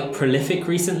not like prolific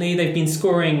recently. They've been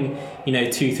scoring,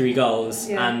 2-3 goals,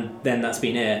 and then that's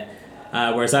been it.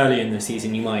 Whereas earlier in the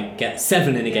season you might get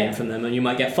 7 in a game from them, and you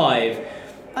might get 5.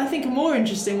 I think a more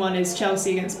interesting one is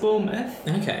Chelsea against Bournemouth.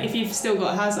 Okay. If you've still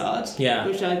got Hazard,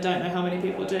 which I don't know how many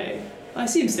people do. I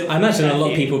assume still. I imagine a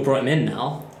lot of people brought him in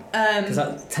now. Because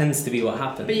Um, that tends to be what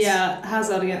happens. but yeah,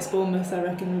 Hazard against Bournemouth, I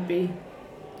reckon, would be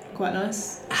quite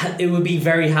nice. It would be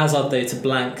very Hazard though to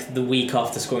blank the week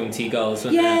after scoring 2 goals,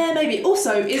 wouldn't it? Yeah, maybe.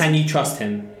 Also, Can you trust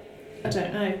him? I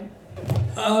don't know.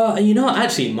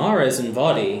 Actually, Mahrez and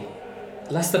Vardy,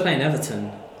 Leicester playing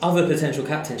Everton. Other potential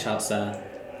captain shouts there.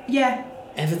 Yeah.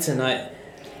 Everton,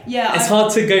 Yeah. it's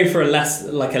hard to go for a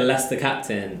Leicester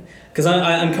captain because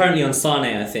I'm currently on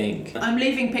Sane, I think. I'm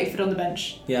leaving Pickford on the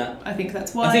bench. Yeah. I think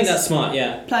that's wise. I think that's smart.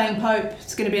 Yeah. Playing Pope,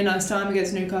 it's going to be a nice time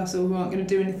against Newcastle, who aren't going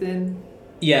to do anything.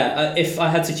 Yeah, if I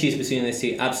had to choose between those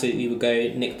two, absolutely would go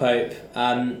Nick Pope.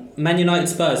 Man United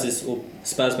Spurs or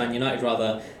Spurs Man United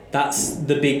rather. That's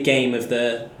the big game of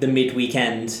the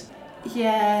mid-weekend.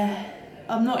 Yeah,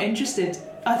 I'm not interested.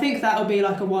 I think that'll be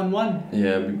like a 1-1. Yeah,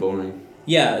 it'd be boring.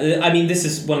 Yeah, I mean, this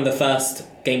is one of the first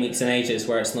game weeks in ages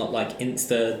where it's not like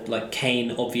like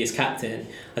Kane, obvious captain.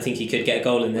 I think he could get a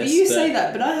goal in this. Well, you say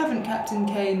that, but I haven't captained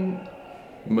Kane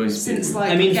Most since people.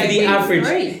 like I mean, for game the week average,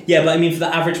 3. yeah, but I mean for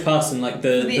the average person, like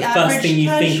the first thing you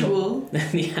casual. think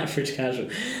of, the average casual,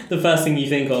 the first thing you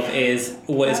think of is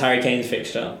what is Harry Kane's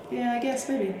fixture, Yeah, I guess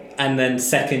maybe. and then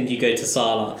second you go to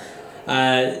Salah.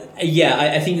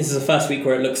 I think this is the first week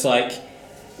where it looks like,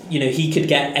 he could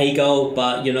get a goal,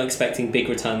 but you're not expecting big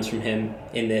returns from him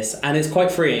in this, and it's quite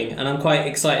freeing, and I'm quite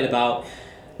excited about.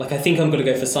 Like, I think I'm going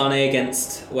to go for Sane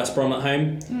against West Brom at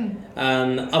home.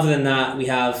 Other than that, we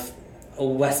have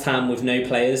West Ham with no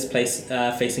players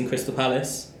facing Crystal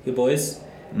Palace. Your boys.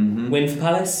 Mm-hmm. Win for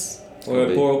Palace or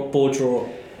a board draw.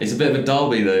 It's a bit of a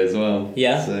derby though as well.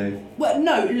 Yeah. So. Well,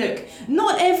 no, look,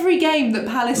 not every game that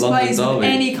Palace London plays derby. with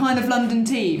any kind of London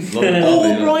team London or derby,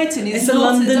 yeah. Brighton is It's a not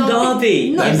London derby.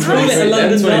 No, Let's call Palace, it a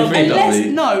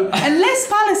London derby. unless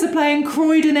Palace are playing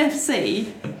Croydon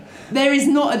FC, there is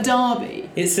not a derby.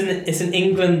 It's an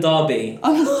England derby.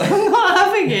 I'm not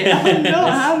having it. I'm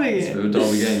not having It's a it. bit of a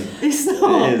derby game. It's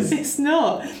not. It is. It's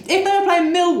not. If they were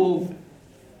playing Millwall,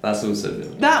 That's also a bit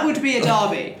of a that would be a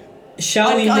derby.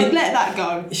 I'd let that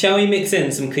go. Shall we mix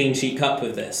in some clean sheet cup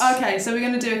with this? Okay, so we're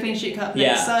going to do a clean sheet cup next.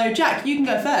 Yeah. So, Jack, you can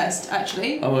go first,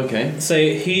 actually. Oh, okay. So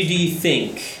who do you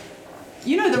think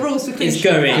You know the rules for clean is sheet.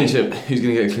 going Clean sheet. Who's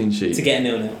going to get a clean sheet? to get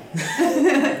a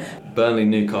 0-0? Burnley,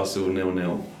 Newcastle,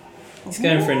 0-0. He's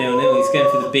going for a 0-0. He's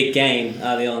going for the big game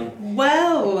early on.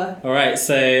 Well. All right.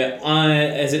 So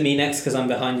is it me next because I'm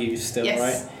behind you still,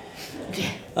 Yes.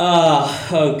 right?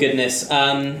 Oh goodness.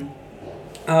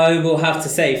 I will have to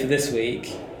say for this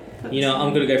week, I'm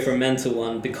going to go for a mental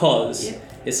one because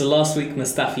it's the last week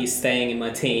Mustafi's staying in my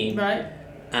team. Right.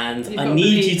 And You've I got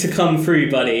need the you to come through,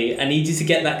 buddy. I need you to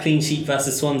get that clean sheet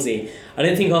versus Swansea. I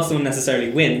don't think Arsenal will necessarily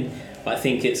win, but I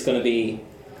think it's going to be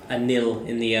a 0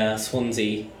 in the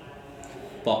Swansea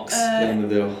box. Playing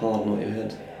with your heart, not your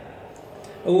head.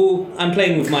 Oh, I'm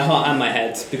playing with my heart and my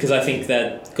head because I think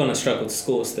they're going to struggle to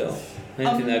score still. I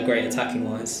don't think they're great attacking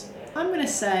wise. I'm going to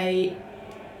say...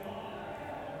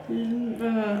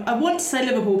 I want to say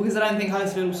Liverpool because I don't think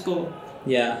Huddersfield will score.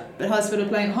 Yeah. But Huddersfield are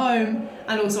playing at home,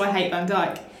 and also I hate Van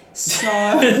Dijk. So...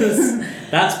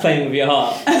 That's playing with your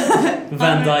heart.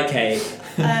 Van Dijk hate.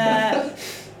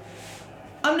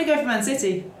 I'm going to go for Man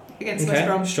City against West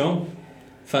Brom. Strong.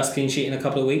 First clean sheet in a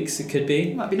couple of weeks, it could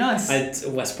be. Might be nice.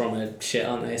 West Brom are shit,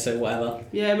 aren't they? So whatever.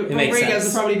 Yeah, but It makes Rodriguez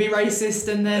sense. will probably be racist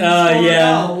and then score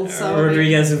a goal. So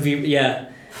Rodriguez would be, yeah.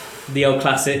 The old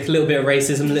classic, a little bit of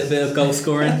racism, a little bit of goal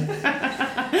scoring.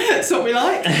 That's what we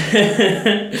like.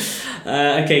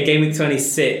 Okay, game week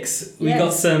 26. We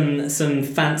got some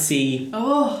fancy...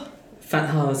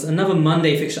 it's another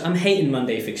Monday fixture. I'm hating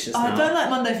Monday fixtures now. I don't like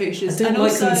Monday fixtures. I don't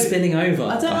like them spinning over.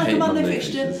 I don't like a Monday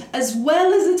fixture. As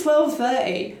well as the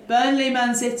 12:30, Burnley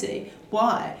Man City.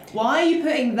 Why? Why are you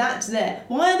putting that there?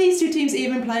 Why are these two teams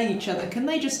even playing each other? Can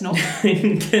they just not?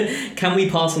 Can we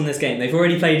pass on this game? They've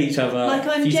already played each other I'm a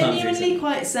few times genuinely recently.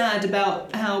 quite sad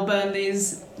about how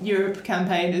Burnley's Europe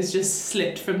campaign has just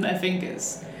slipped from their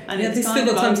fingers. And They've still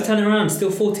got time to turn around.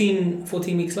 Still 14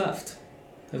 weeks left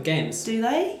of games. Do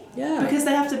they? Yeah. Because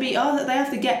they have to they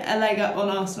have to get a leg up on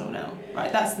Arsenal now,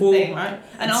 right? That's the thing, right?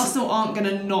 And Arsenal aren't going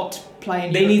to not play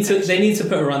in They need to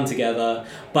put a run together.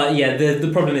 But yeah, the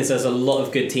problem is there's a lot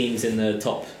of good teams in the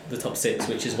top 6,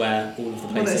 which is where all of the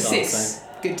places there's are. 6 So.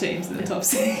 good teams in the top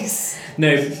 6.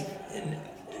 No,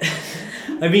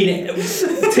 I mean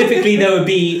typically there would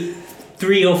be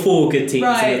 3 or 4 good teams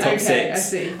in the top 6, I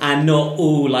see. and not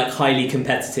all like highly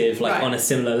competitive, like Right. on a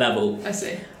similar level. I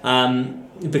see.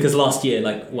 Because last year,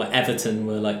 Everton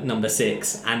were like number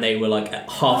 6, and they were like at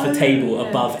half a table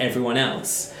above everyone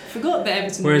else. Forgot that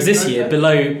Everton. Whereas this year,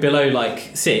 below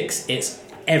like 6, it's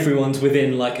everyone's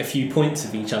within like a few points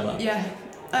of each other. Yeah.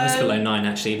 It's below 9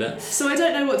 actually, but So I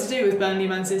don't know what to do with Burnley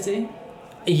Man City.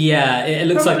 yeah, it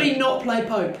looks Probably not play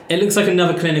Pope. It looks like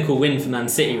another clinical win for Man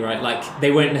City, right? Like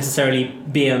they won't necessarily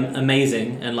be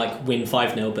amazing and like win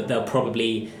 5-0, but they'll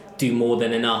probably do more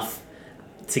than enough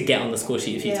to get on the score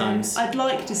sheet a few times. I'd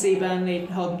like to see Burnley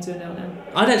hold them to a 0-0.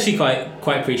 I'd actually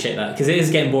quite appreciate that, because it is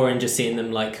getting boring just seeing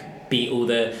them like beat all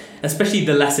especially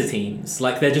the lesser teams.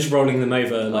 Like they're just rolling them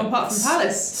over like apart from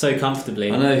Palace. so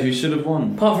comfortably. I know who should have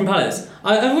won. Apart from Palace,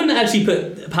 I wouldn't actually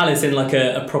put Palace in like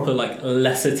a proper like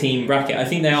lesser team bracket. I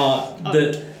think they are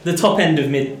the top end of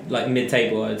mid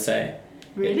table, I'd say.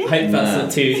 Really? I hope that's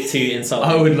not too insulting.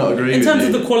 I would not agree in with terms you.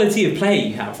 of the quality of play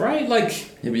you have, right? Like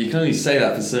Yeah, but you can only say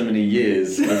that for so many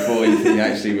years before you think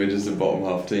actually we're just a bottom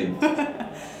half team.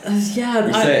 yeah,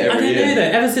 We I say it don't every know year. though.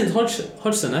 Ever since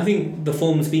Hodgson, I think the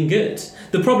form's been good.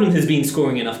 The problem has been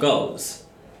scoring enough goals.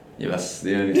 Yeah, that's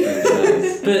the only thing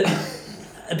that matters.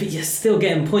 But you're still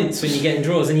getting points when you're getting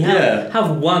draws, and you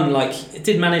have one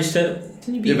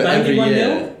didn't you beat but Burnley every 1-0?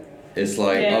 year it's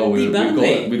like,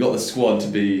 beat we got the squad to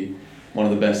be one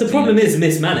of the best. The teams. problem is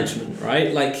mismanagement,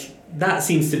 right? Like that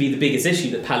seems to be the biggest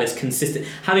issue that Palace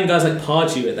having guys like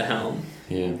Pardew at the helm.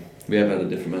 Yeah, we have had a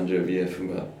different manager every year for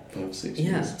about 5 or 6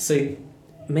 years. Yeah, so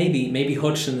maybe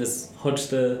Hodgson is Hodge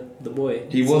the boy.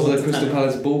 He was a Crystal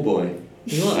Palace ball boy.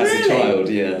 He was. As a Really? child,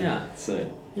 yeah. Yeah. So.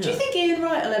 Yeah. Do you think Ian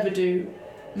Wright will ever do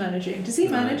managing? Does he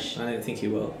manage? I don't think he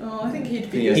will. Oh, I think he'd I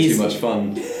think be. he has He's- too much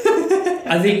fun.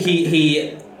 I think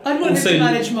he I'd want also- him to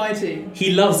manage my team.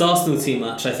 he loves Arsenal too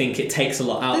much. I think it takes a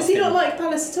lot out Does of he him. not like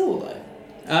Palace at all though?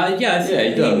 Yeah,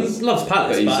 he does. He loves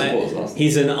Palace, But he but supports Arsenal.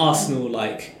 he's an Arsenal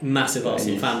massive But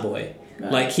Arsenal he's- fanboy.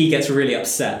 Right. Like he gets really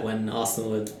upset when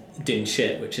Arsenal are doing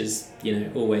shit, which is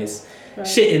always Right.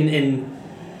 shit in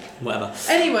whatever.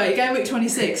 Anyway, game week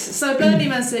 26. So Burnley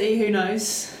Man City, who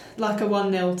knows? Like a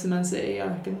 1-0 to Man City, I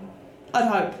reckon. I'd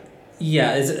hope.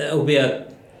 Yeah, it'll be a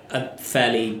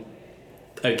fairly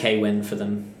okay win for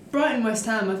them. Brighton West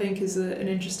Ham, I think, is an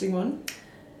interesting one.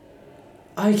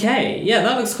 Okay, yeah,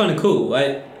 that looks kind of cool.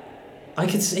 I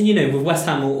could see, with West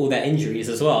Ham all their injuries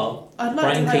as well. I'd like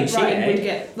Brighton to clean hope sheet, Brighton eh? would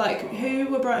get who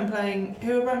were Brighton playing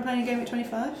in game week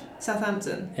 25?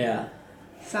 Southampton. Yeah.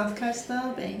 South Coast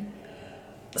Derby.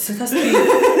 So that's the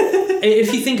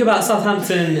if you think about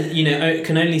Southampton,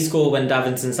 can only score when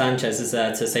Davinson Sanchez is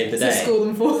there to save the So day. score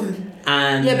them for them.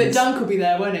 And Yeah, but Dunk will be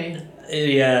there, won't he?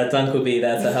 Yeah, Dunk will be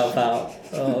there to help out.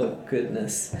 Oh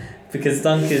goodness, because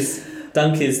Dunk is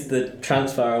the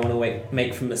transfer I want to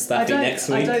make from Mustafi next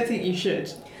week. I don't think you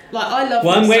should. I love.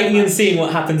 Well, I'm him so waiting and much. seeing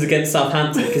what happens against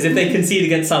Southampton, because if they concede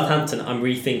against Southampton, I'm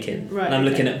rethinking. Right, and I'm okay.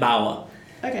 looking at Bauer.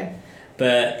 Okay.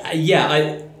 But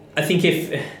I think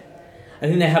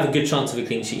they have a good chance of a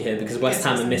clean sheet here, because West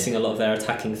Ham are missing a lot of their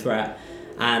attacking threat,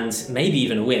 and maybe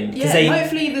even a win. Yeah,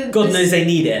 hopefully God knows they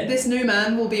need it. This new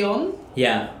man will be on.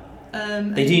 Yeah.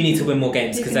 They do need to win more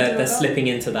games, because they're slipping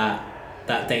into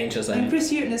that danger zone. And Chris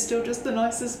Hughton is still just the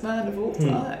nicest man of all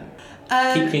time.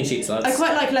 Keep clean sheets, lads. I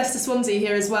quite like Leicester Swansea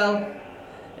here as well.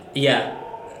 Yeah.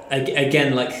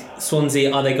 Again,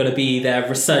 Swansea, are they going to be their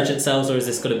resurgent selves, or is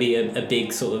this going to be a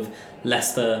big sort of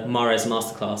Leicester Mahrez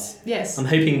masterclass? Yes. I'm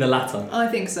hoping the latter. I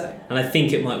think so. And I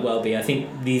think it might well be. I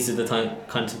think these are the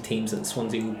kinds of teams that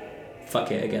Swansea will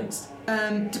fuck it against.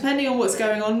 Depending on what's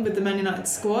going on with the Man United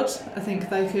squad, I think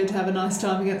they could have a nice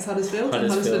time against Huddersfield. And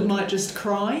Huddersfield might just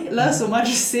cry. Lursel might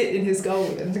just sit in his goal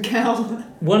and the cow.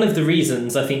 One of the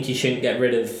reasons I think you shouldn't get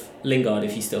rid of Lingard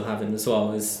if you still have him as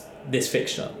well is this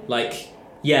fixture.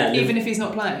 Even if he's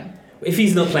not playing. If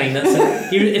he's not playing,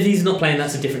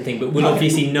 that's a different thing. But we'll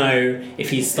obviously know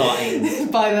if he's starting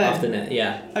by then. After net.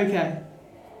 Yeah. Okay.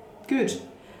 Good.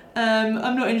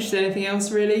 I'm not interested in anything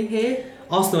else really here.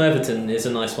 Arsenal Everton is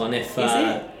a nice one. If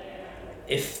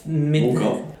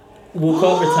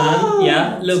Walcott return,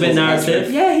 a little bit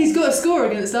narrative. Yeah, he's got to score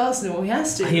against Arsenal. He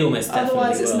has to. He almost definitely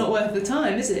Otherwise, it's not worth the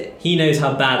time, is it? He knows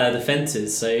how bad our defence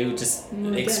is, so he'll just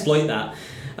exploit that.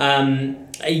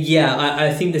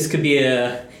 I think this could be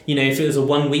if it was a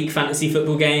 1 week fantasy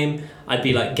football game, I'd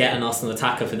be like, get an Arsenal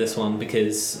attacker for this one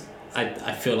because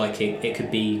I feel like it could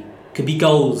be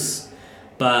goals,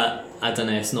 but I don't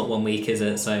know. It's not 1 week, is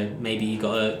it? So maybe you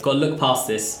got to look past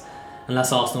this,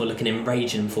 unless Arsenal are looking in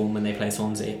raging form when they play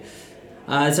Swansea.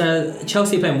 So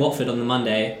Chelsea playing Watford on the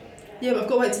Monday. Yeah, but I've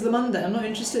got to wait till the Monday. I'm not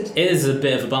interested. It is a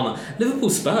bit of a bummer. Liverpool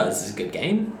Spurs is a good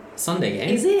game. Sunday game.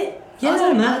 Is it? Yeah, I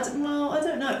don't know.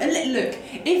 And look,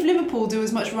 if Liverpool do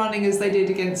as much running as they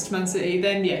did against Man City,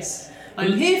 then yes,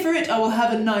 I'm here for it. I will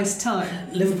have a nice time.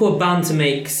 Liverpool are bound to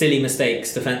make silly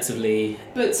mistakes defensively.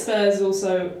 But Spurs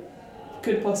also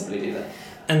could possibly do that.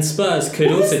 And Spurs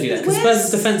could also do that because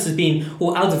Spurs' defence has been.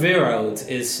 Alderweireld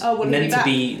is meant to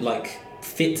be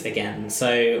fit again,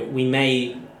 so we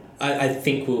may. I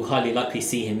think we'll highly likely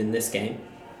see him in this game.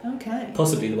 Okay.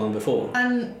 Possibly the one before.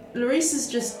 And Lloris is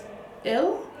just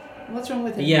ill. What's wrong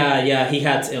with him? Yeah, he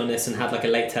had illness and had a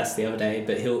late test the other day,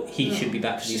 but he should be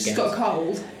back for these games. He's got a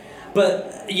cold.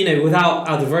 But without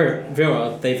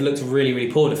Alderweireld, they've looked really,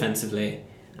 really poor defensively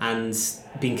and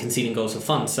been conceding goals for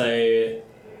fun. So,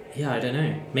 I don't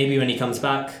know. Maybe when he comes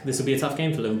back, this will be a tough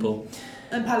game for Liverpool.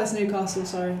 And Palace Newcastle,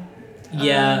 sorry.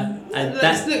 Yeah, and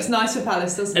that looks nice for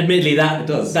Palace, doesn't it? Admittedly, that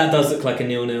does look like a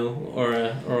 0-0 or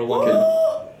a 1-1.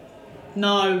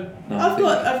 No, I've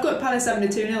got Palace having a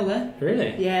 2-0 there.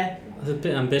 Really? Yeah. That's a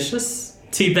bit ambitious.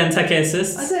 2 Benteke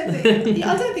assists. I don't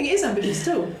think it is ambitious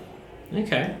at all.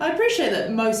 Okay. I appreciate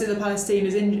that most of the Palace team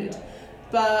is injured,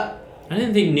 but I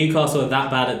don't think Newcastle are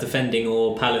that bad at defending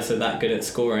or Palace are that good at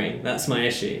scoring. That's my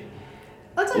issue.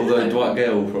 Although Dwight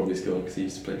Gale will probably score because he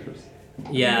used to play for us.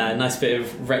 Yeah, a nice bit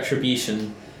of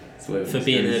retribution for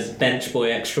being a bench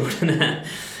boy extraordinaire.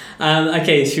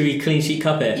 Okay, should we clean sheet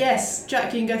cup it? Yes,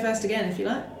 Jack, you can go first again if you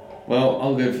like. Well,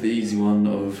 I'll go for the easy one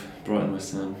of Brighton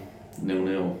West Ham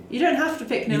 0-0. You don't have to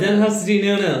pick 0-0. You don't have to do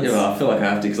 0-0. Yeah, well, I feel like I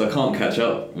have to because I can't catch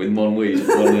up with 1 week,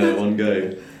 one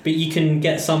go. But you can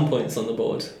get some points on the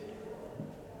board.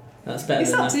 That's better.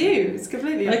 It's up to you. It's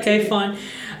completely up to you. Okay, fine.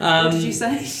 What did you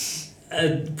say?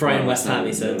 Brighton West Ham,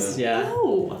 he says. Yeah.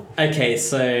 Oh. Okay,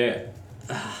 so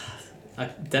I'm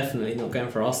definitely not going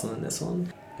for Arsenal in this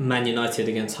one. Man United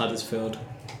against Huddersfield.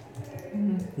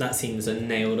 That seems a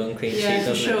nailed-on clean sheet,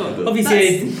 doesn't sure. it?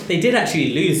 Obviously, they did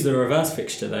actually lose the reverse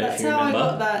fixture, though, That's if you remember. how I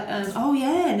got that.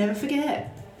 Never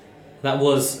forget. That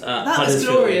was that Huddersfield.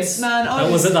 was glorious, man.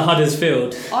 That was at the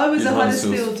Huddersfield. I was a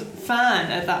Huddersfield fan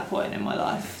at that point in my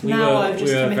life. We were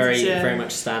very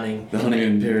much standing. The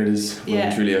honeymoon period is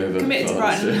truly over. Committed to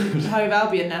Brighton and Hove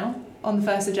Albion now. On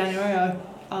the 1st of January,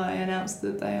 I announced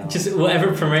that they are... Just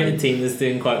whatever promoted team is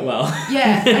doing quite well.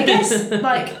 Yeah, I guess, no,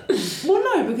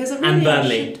 because I really... And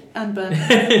Burnley. And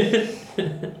Burnley.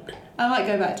 I might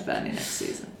go back to Burnley next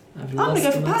season. I'm going to go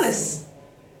for Palace.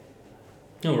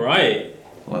 All right.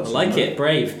 I like it,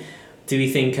 brave. Do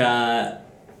we think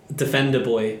Defender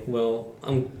Boy will...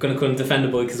 I'm going to call him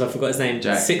Defender Boy because I forgot his name.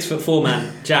 Jack. 6'4"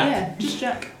 man. Jack. Yeah, just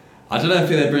Jack. I don't know if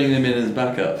they're bringing him in as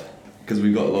backup because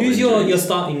we've got a lot Who's of your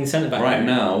starting centre-back? Right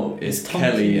now it's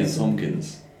Kelly and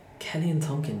Tompkins. Kelly and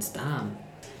Tompkins, damn.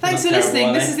 Thanks for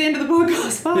listening. This is the end of the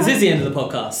podcast. Bye. This is the end of the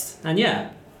podcast. And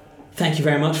thank you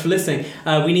very much for listening.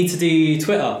 We need to do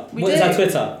Twitter. What is our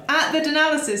Twitter? At the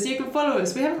Denalysis. You can follow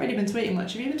us. We haven't really been tweeting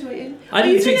much. Have you been tweeting? I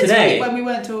did a tweet today. When we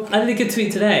weren't talking. I did a good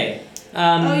tweet today.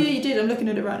 Yeah, you did. I'm looking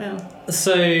at it right now.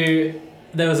 So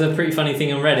there was a pretty funny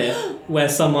thing on Reddit where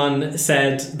someone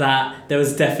said that there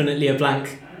was definitely a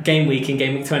blank game week in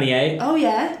game week 28. Oh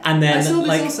yeah. And then I saw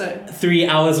this also. 3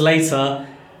 hours later,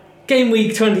 game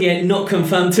week 28 not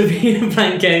confirmed to be a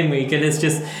blank game week, and it's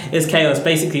chaos.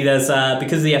 Basically, there's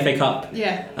because of the FA Cup,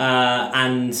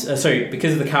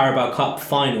 because of the Carabao Cup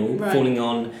final falling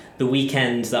on the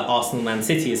weekend that Arsenal Man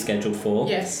City is scheduled for.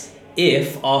 Yes.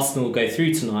 If Arsenal go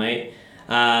through tonight,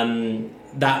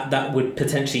 that would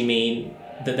potentially mean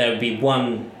that there would be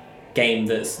one game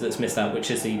that's missed out, which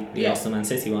is the Arsenal Man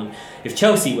City one. If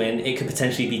Chelsea win, it could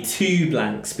potentially be 2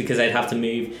 blanks because they'd have to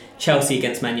move Chelsea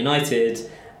against Man United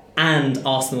and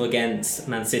Arsenal against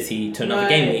Man City to another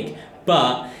game week.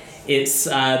 But it's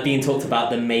being talked about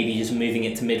them maybe just moving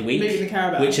it to midweek, moving the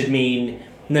Carabao, which would mean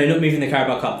no, not moving the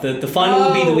Carabao Cup. The final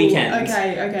will be the weekend.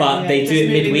 Okay. But they do it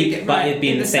midweek, but it'd be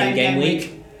in the the same game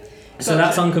week. So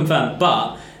that's unconfirmed.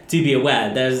 But do be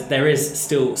aware, there is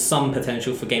still some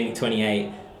potential for game week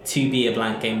 28 to be a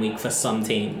blank game week for some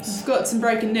teams. We've got some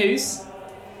breaking news.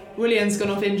 Willian's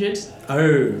gone off injured.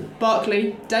 Oh.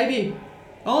 Barkley, debut.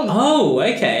 On. Oh,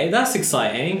 okay. That's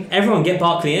exciting. Everyone get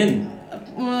Barkley in.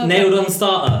 Nailed on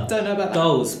starter. Don't know about that.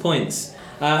 Goals, points.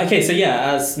 Okay, so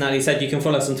yeah, as Natalie said, you can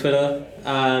follow us on Twitter.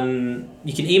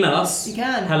 You can email us. You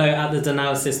can.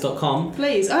 hello@thedanalysis.com.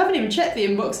 Please. I haven't even checked the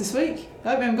inbox this week. I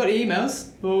hope we haven't got any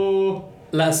emails. Oh.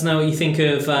 Let us know what you think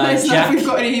of Let us know Jack. if we've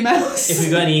got any emails. If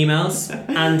we've got any emails.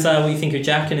 And what you think of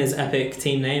Jack and his epic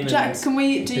team name. Jack, do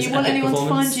you want anyone to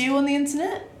find you on the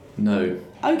internet? No.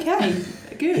 Okay,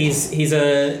 good. He's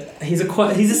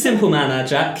a simple man, our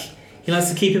Jack. He likes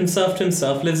to keep himself to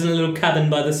himself, lives in a little cabin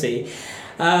by the sea.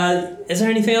 Is there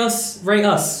anything else? Rate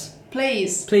us.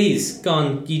 Please, go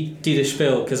on, you do the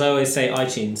spiel, because I always say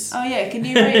iTunes. Oh yeah, can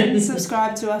you rate and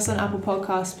subscribe to us on Apple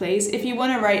Podcasts, please? If you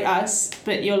want to rate us,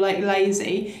 but you're like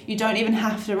lazy, you don't even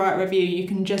have to write a review. You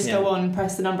can just go on,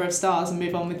 press the number of stars and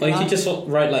move on with your life. Or you life. could just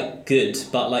write like good,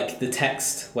 but like the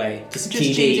text way. Just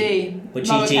GD. Or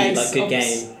GG, like good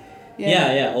game.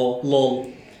 Yeah, or lol.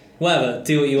 Whatever,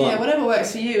 do what you want. Yeah, whatever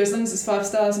works for you, as long as it's 5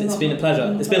 stars. It's been a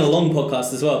pleasure. It's been a long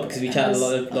podcast as well, because we chatted a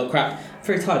lot of crap. I'm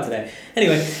very tired today.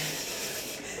 Anyway,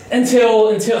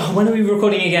 until when are we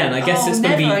recording again? I guess it's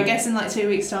going to be... I guess in like 2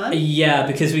 weeks' time. Yeah,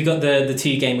 because we got the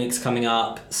 2 game weeks coming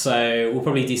up, so we'll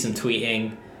probably do some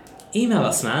tweeting. Email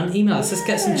us, man. Email us. Let's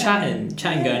get some chatting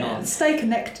going on. Stay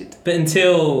connected. But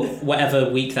until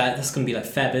whatever week that's going to be like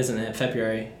Feb, isn't it?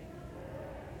 February.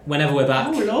 Whenever we're back.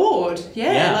 Oh Lord,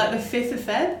 yeah, like the 5th of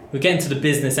Feb. We're getting to the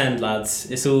business end, lads.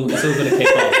 It's all going to kick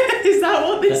off. Is that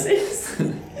what this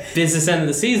is? Business end of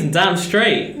the season, damn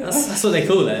straight. That's what they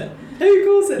call it. Who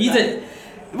calls it that?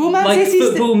 Will Man City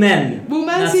football men. Will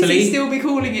Man City still be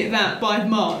calling it that by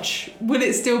March? Will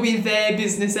it still be their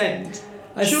business end?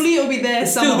 Surely it'll be their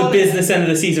summer still the holiday. business end of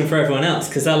the season for everyone else,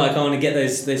 because they're like, I want to get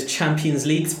those Champions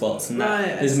League spots and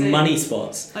those money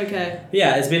spots. Okay.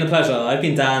 Yeah, it's been a pleasure. I've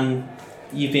been Dan.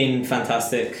 You've been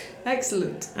fantastic.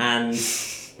 Excellent. And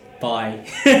bye.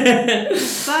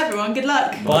 Bye everyone. Good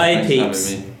luck. Bye,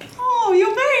 peeps. Oh,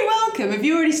 you're very welcome. Have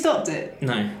you already stopped it?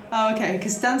 No. Oh, okay.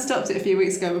 Because Dan stopped it a few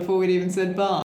weeks ago before we'd even said bye.